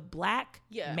designed for the black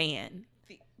man.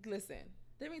 Listen,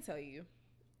 let me tell you,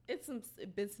 it's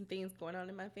been some things going on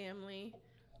in my family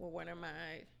where one of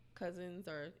my cousins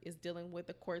is dealing with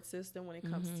the court system when it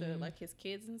comes to like his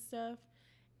kids and stuff.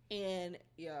 And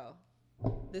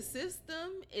the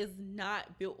system is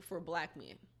not built for black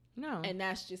men. No. And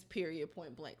that's just period,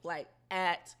 point blank, like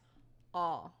at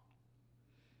all.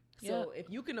 So if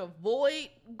you can avoid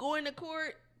going to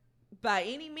court by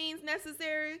any means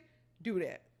necessary, do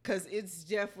that. Because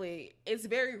it's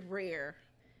very rare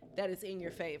that it's in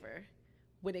your favor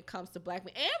when it comes to black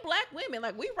men and black women.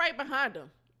 Like, we right behind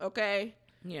them, okay?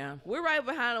 Yeah. We're right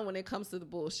behind them when it comes to the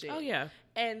bullshit. Oh, yeah.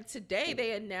 And today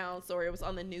they announced, or it was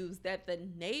on the news, that the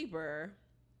neighbor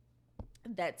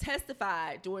that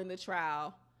testified during the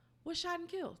trial was shot and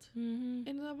killed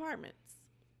in the apartments.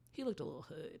 He looked a little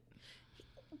hood.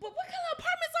 But what kind of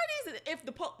apartments are these? If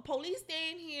the police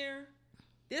stay in here,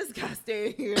 this guy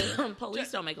stay here.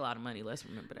 Police don't make a lot of money. Let's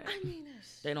remember that. I mean,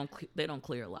 they don't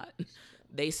clear a lot.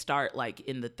 They start like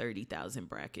in the 30,000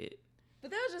 bracket.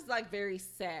 But that was just like very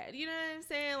sad. You know what I'm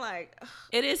saying? Like,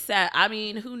 it is sad. I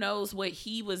mean, who knows what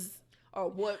he was or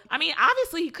what? I mean,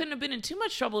 obviously he couldn't have been in too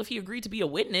much trouble if he agreed to be a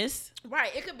witness.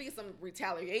 Right. It could be some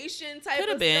retaliation type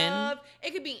of stuff.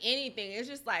 It could be anything. It's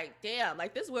just like, damn,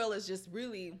 like this world is just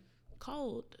really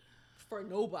cold for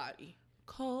nobody.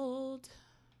 Cold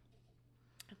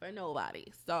for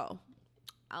nobody. So,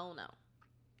 I don't know.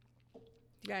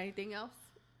 You got anything else?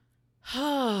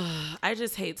 I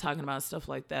just hate talking about stuff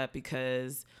like that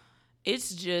because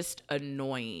it's just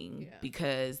annoying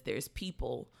because there's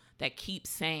people that keep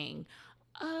saying,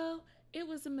 oh, it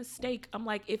was a mistake. I'm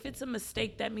like, if it's a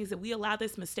mistake, that means that we allow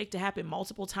this mistake to happen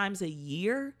multiple times a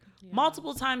year. Yeah.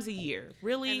 Multiple times a year.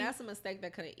 Really? And that's a mistake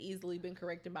that could have easily been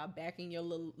corrected by backing your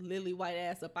little lily white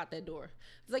ass up out that door.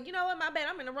 It's like, you know what? My bad.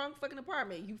 I'm in the wrong fucking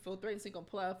apartment. You feel threatened, so you gonna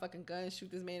pull out a fucking gun and shoot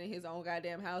this man in his own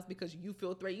goddamn house because you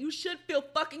feel threatened. You should feel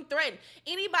fucking threatened.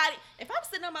 Anybody, if I'm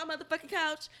sitting on my motherfucking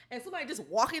couch and somebody just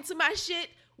walk into my shit,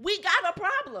 we got a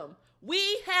problem.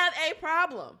 We have a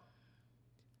problem.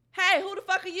 Hey, who the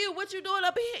fuck are you? What you doing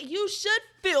up here? You should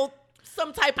feel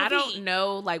some type of I don't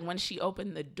know, like when she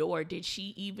opened the door, did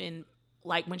she even,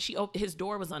 like when she opened, his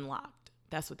door was unlocked.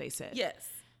 That's what they said. Yes.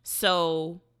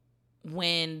 So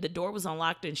when the door was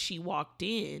unlocked and she walked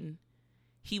in,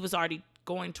 he was already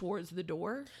going towards the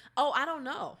door? Oh, I don't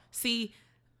know. See,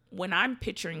 when I'm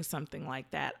picturing something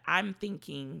like that, I'm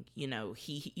thinking,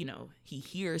 he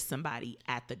hears somebody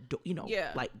at the door,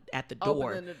 like at the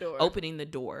door, opening the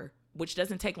door. Which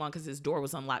doesn't take long because his door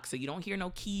was unlocked. So you don't hear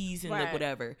no keys and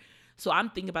whatever. So I'm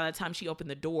thinking by the time she opened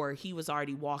the door, he was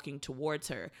already walking towards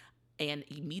her. And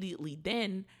immediately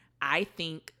then, I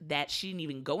think that she didn't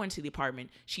even go into the apartment.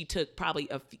 She took probably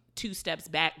 2 steps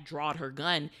back, drawed her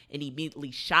gun, and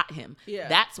immediately shot him. Yeah.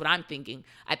 That's what I'm thinking.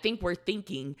 I think we're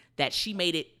thinking that she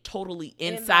made it totally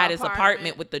inside his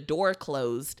apartment with the door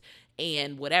closed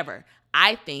and whatever.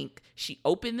 I think she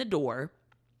opened the door,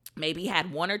 maybe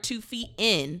had 1 or 2 feet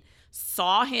in,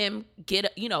 saw him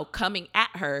get, coming at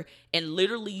her and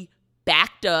literally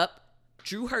backed up,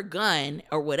 drew her gun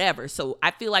or whatever. So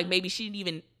I feel like maybe she didn't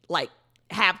even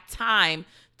have time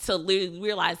to literally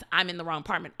realize I'm in the wrong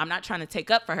apartment. I'm not trying to take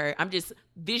up for her. I'm just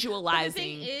visualizing. But the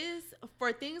thing is,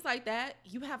 for things like that,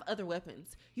 you have other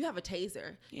weapons. You have a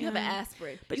taser. You have an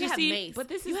aspirin. But you have mace. But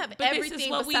this is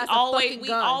what we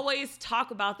always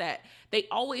talk about that. They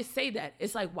always say that.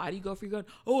 It's like, why do you go for your gun?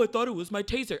 Oh, I thought it was my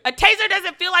taser. A taser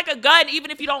doesn't feel like a gun,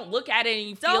 even if you don't look at it and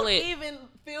you feel it. Don't even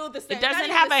feel the same. It doesn't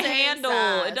have a handle.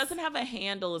 It doesn't have a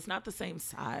handle. It's not the same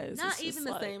size. Not even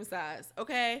the same size.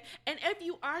 Okay. And if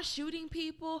you are shooting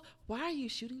people, why are you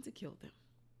shooting to kill them?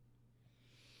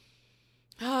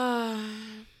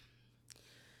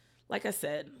 Like I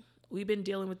said, we've been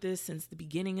dealing with this since the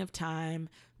beginning of time.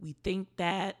 We think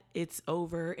that it's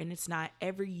over, and it's not.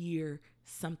 Every year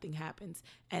something happens,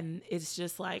 and it's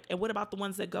just like, and what about the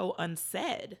ones that go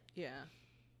unsaid? Yeah.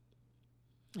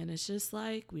 And it's just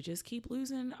like, we just keep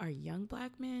losing our young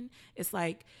black men. It's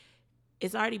like,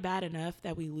 it's already bad enough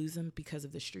that we lose them because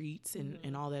of the streets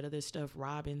and all that other stuff,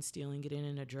 robbing, stealing, getting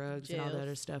into drugs and all that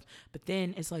other stuff. But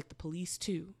then it's like the police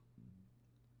too.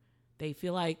 They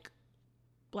feel like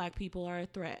black people are a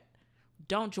threat.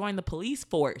 Don't join the police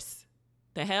force.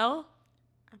 The hell?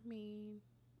 I mean,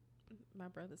 my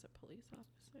brother's a police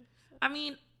officer. So. I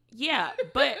mean, yeah,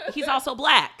 but he's also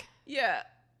black. Yeah.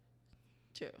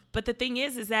 True. But the thing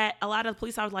is that a lot of the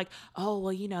police officers are like, oh,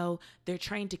 well, you know, they're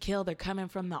trained to kill. They're coming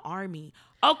from the army.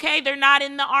 Okay, they're not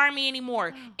in the army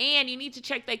anymore. And you need to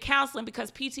check their counseling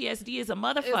because PTSD is a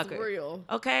motherfucker. It's real.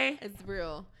 Okay? It's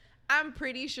real. I'm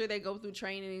pretty sure they go through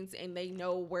trainings and they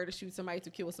know where to shoot somebody to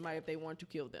kill somebody if they want to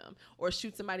kill them, or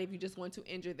shoot somebody if you just want to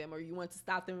injure them, or you want to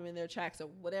stop them in their tracks, or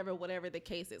whatever the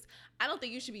case is. I don't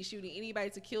think you should be shooting anybody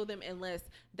to kill them unless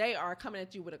they are coming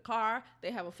at you with a car,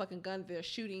 they have a fucking gun, they're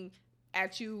shooting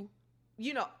at you,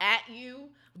 at you.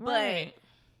 Right.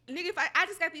 But nigga, if I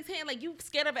just got these hands, like, you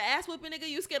scared of an ass whooping, nigga,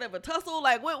 you scared of a tussle,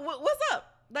 like what's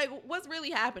up? Like, what's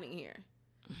really happening here?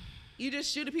 You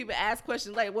just shooting people, ask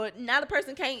questions like, well, now the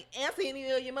person can't answer any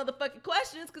of your motherfucking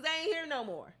questions because they ain't here no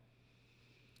more.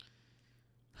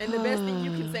 And the best thing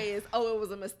you can say is, oh, it was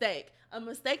a mistake. A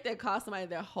mistake that cost somebody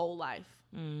their whole life.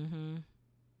 Mm-hmm.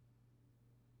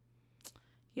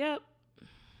 Yep.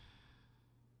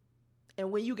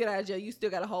 And when you get out of jail, you still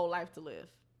got a whole life to live.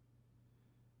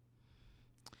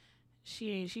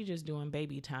 She just doing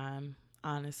baby time.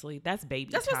 Honestly, that's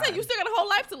baby time. That's what I said. You still got a whole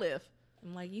life to live.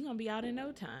 I'm like, you're going to be out in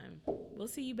no time. We'll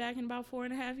see you back in about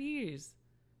 4.5 years.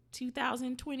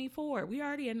 2024. We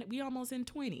almost in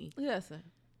 20. Yes, sir.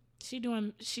 She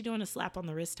doing a slap on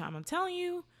the wrist time. I'm telling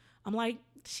you. I'm like,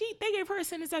 they gave her a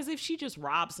sentence as if she just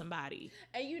robbed somebody.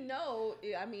 And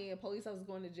a police officer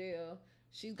going to jail,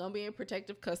 she's going to be in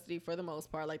protective custody for the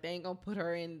most part. Like, they ain't going to put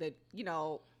her in the,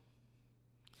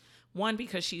 One,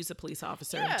 because she's a police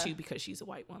officer, and two, because she's a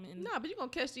white woman. Nah, but you're going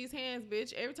to catch these hands,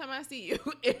 bitch. Every time I see you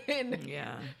in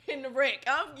the wreck,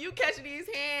 you catching these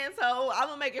hands, so I'm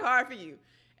going to make it hard for you.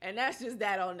 And that's just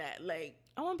that on that. Like,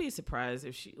 I won't be surprised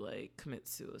if she,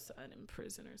 commits suicide in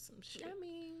prison or some shit. I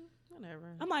mean,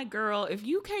 whatever. I'm like, girl, if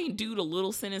you can't do the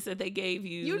little sentence that they gave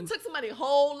you. You took somebody's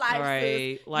whole life.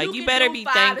 Right. Sis. Like, you better be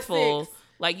thankful.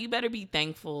 Like, you better be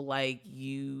thankful,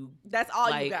 that's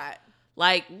all you got.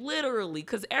 Like, literally,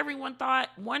 because everyone thought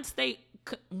once they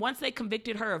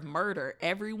convicted her of murder,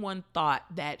 everyone thought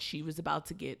that she was about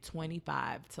to get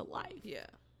 25 to life. Yeah.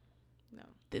 No.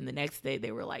 Then the next day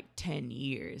they were like 10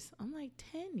 years. I'm like,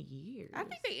 10 years? I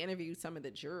think they interviewed some of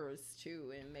the jurors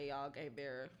too, and they all gave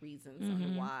their reasons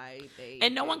on why they.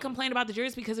 And no one complained about the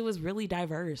jurors because it was really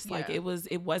diverse. Yeah. Like, it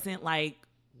wasn't like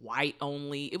white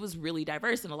only. It was really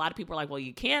diverse, and a lot of people are like, well,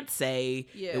 you can't say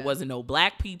it wasn't no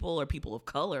black people or people of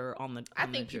color on the I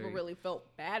think people really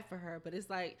felt bad for her, but it's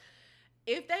like,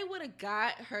 if they would have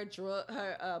got her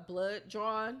blood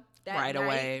drawn that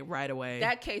right away,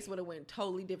 that case would have went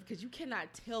totally different, because you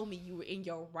cannot tell me you were in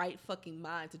your right fucking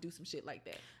mind to do some shit like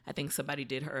that. I think somebody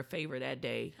did her a favor that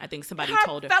day. I think somebody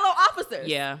told her, fellow officers.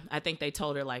 Yeah, I think they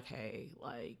told her, like, hey,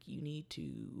 like, you need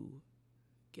to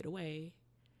get away,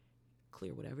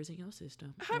 clear whatever's in your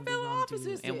system. Her fellow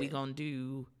officers and we gonna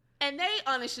do. And they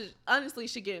honestly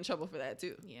should get in trouble for that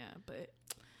too. Yeah, but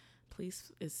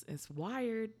police is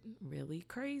wired really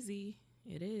crazy.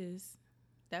 It is.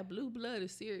 That blue blood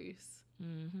is serious.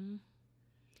 Mm-hmm.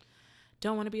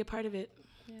 Don't want to be a part of it.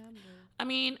 Yeah, I'm good. I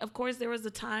mean, of course, there was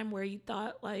a time where you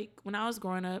thought, like, when I was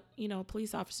growing up,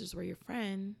 police officers were your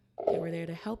friend. They were there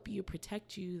to help you,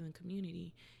 protect you in the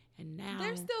community. And now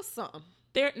there's still some.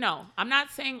 No, I'm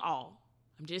not saying all.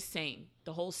 I'm just saying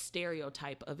the whole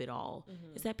stereotype of it all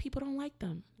is that people don't like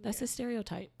them. That's a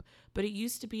stereotype. But it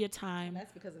used to be a time and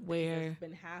that's because of where that's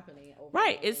been happening.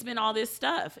 It's been all this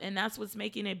stuff, and that's what's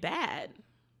making it bad.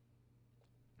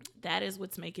 That is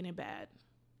what's making it bad.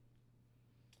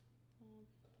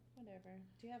 Whatever.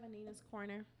 Do you have a Nina's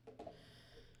Corner?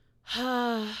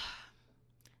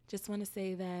 Just want to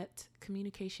say that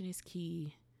communication is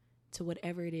key to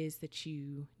whatever it is that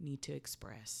you need to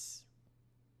express.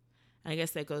 I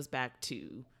guess that goes back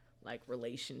to like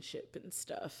relationship and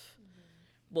stuff.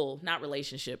 Well, not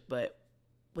relationship, but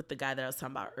with the guy that I was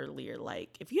talking about earlier.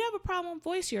 Like, if you have a problem,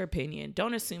 voice your opinion.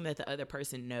 Don't assume that the other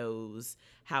person knows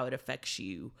how it affects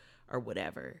you or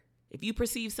whatever. If you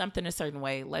perceive something a certain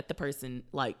way, let the person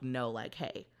know,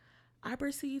 hey, I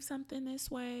perceive something this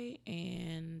way,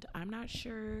 and I'm not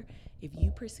sure if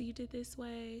you perceived it this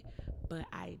way, but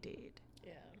I did.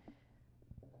 Yeah.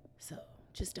 So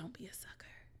just don't be a sucker.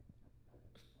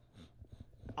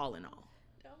 All in all.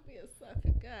 Don't be a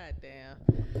sucker. Goddamn.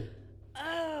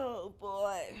 Oh,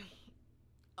 boy.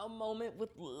 A moment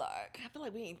with luck. I feel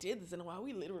like we ain't did this in a while.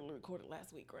 We literally recorded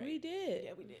last week, right? We did.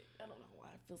 Yeah, we did. I don't know why.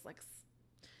 It feels like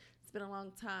it's been a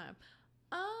long time.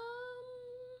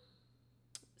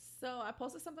 So I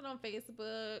posted something on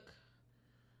Facebook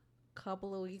a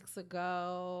couple of weeks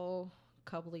ago, a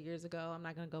couple of years ago. I'm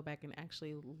not going to go back and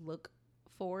actually look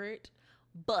for it.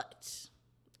 But,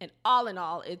 and all in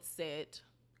all, it said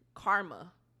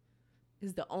karma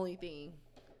is the only thing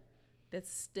that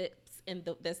stays in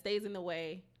the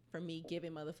way for me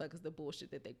giving motherfuckers the bullshit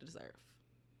that they deserve.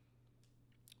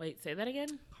 Wait, say that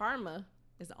again? Karma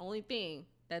is the only thing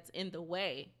that's in the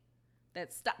way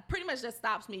that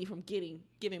stops me from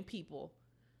giving people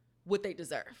what they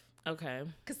deserve. Okay.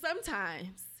 Because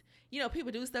sometimes,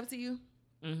 people do stuff to you,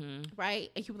 right?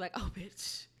 And you be like, oh,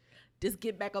 bitch, this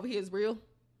get back over here is real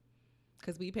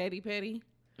because we petty.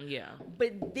 Yeah.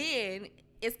 But then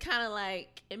it's kind of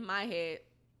like in my head,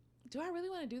 do I really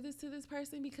want to do this to this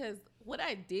person? Because what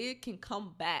I did can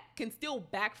still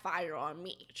backfire on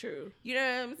me. True. You know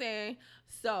what I'm saying?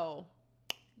 So,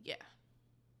 yeah.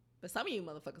 But some of you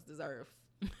motherfuckers deserve.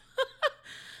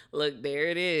 Look, there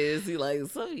it is. You like,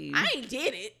 some of you. I ain't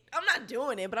did it. I'm not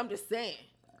doing it, but I'm just saying.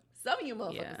 Some of you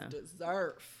motherfuckers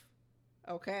deserve.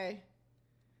 Okay?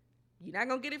 You're not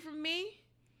going to get it from me.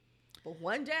 But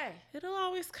one day, it'll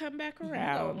always come back around.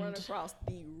 You're gonna run across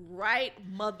the right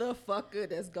motherfucker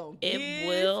that's gonna give it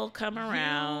will come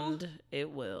around.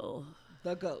 It will.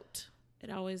 The GOAT.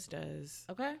 It always does.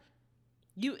 Okay?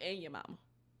 You and your mama.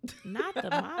 Not the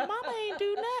mama. Mama ain't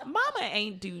do nothing. Mama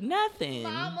ain't do nothing.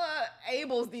 Mama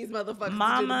ables these motherfuckers.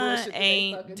 Mama to do the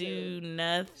ain't do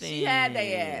nothing. She had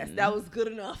their ass. That was good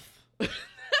enough. That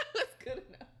was good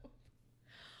enough.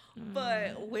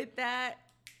 But with that,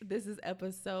 this is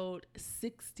episode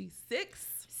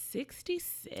 66.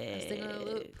 66. Singing on the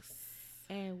Loop.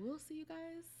 And we'll see you guys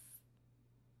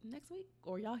next week.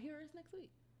 Or y'all hear us next week.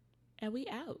 And we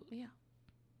out. Yeah.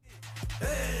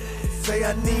 Say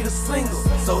I need a single,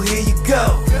 so here you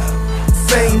go.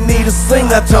 Say you need a sing,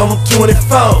 I told him 24.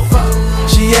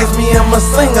 She asked me am I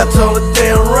sing, I told her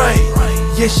damn right.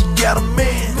 Yeah, she got a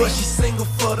man, but she single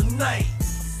for the night.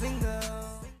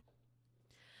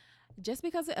 Just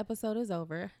because the episode is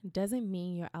over doesn't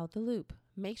mean you're out the loop.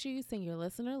 Make sure you send your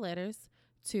listener letters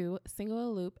to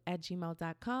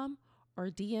singleintheloop@gmail.com or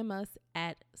DM us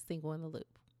at singleintheloop.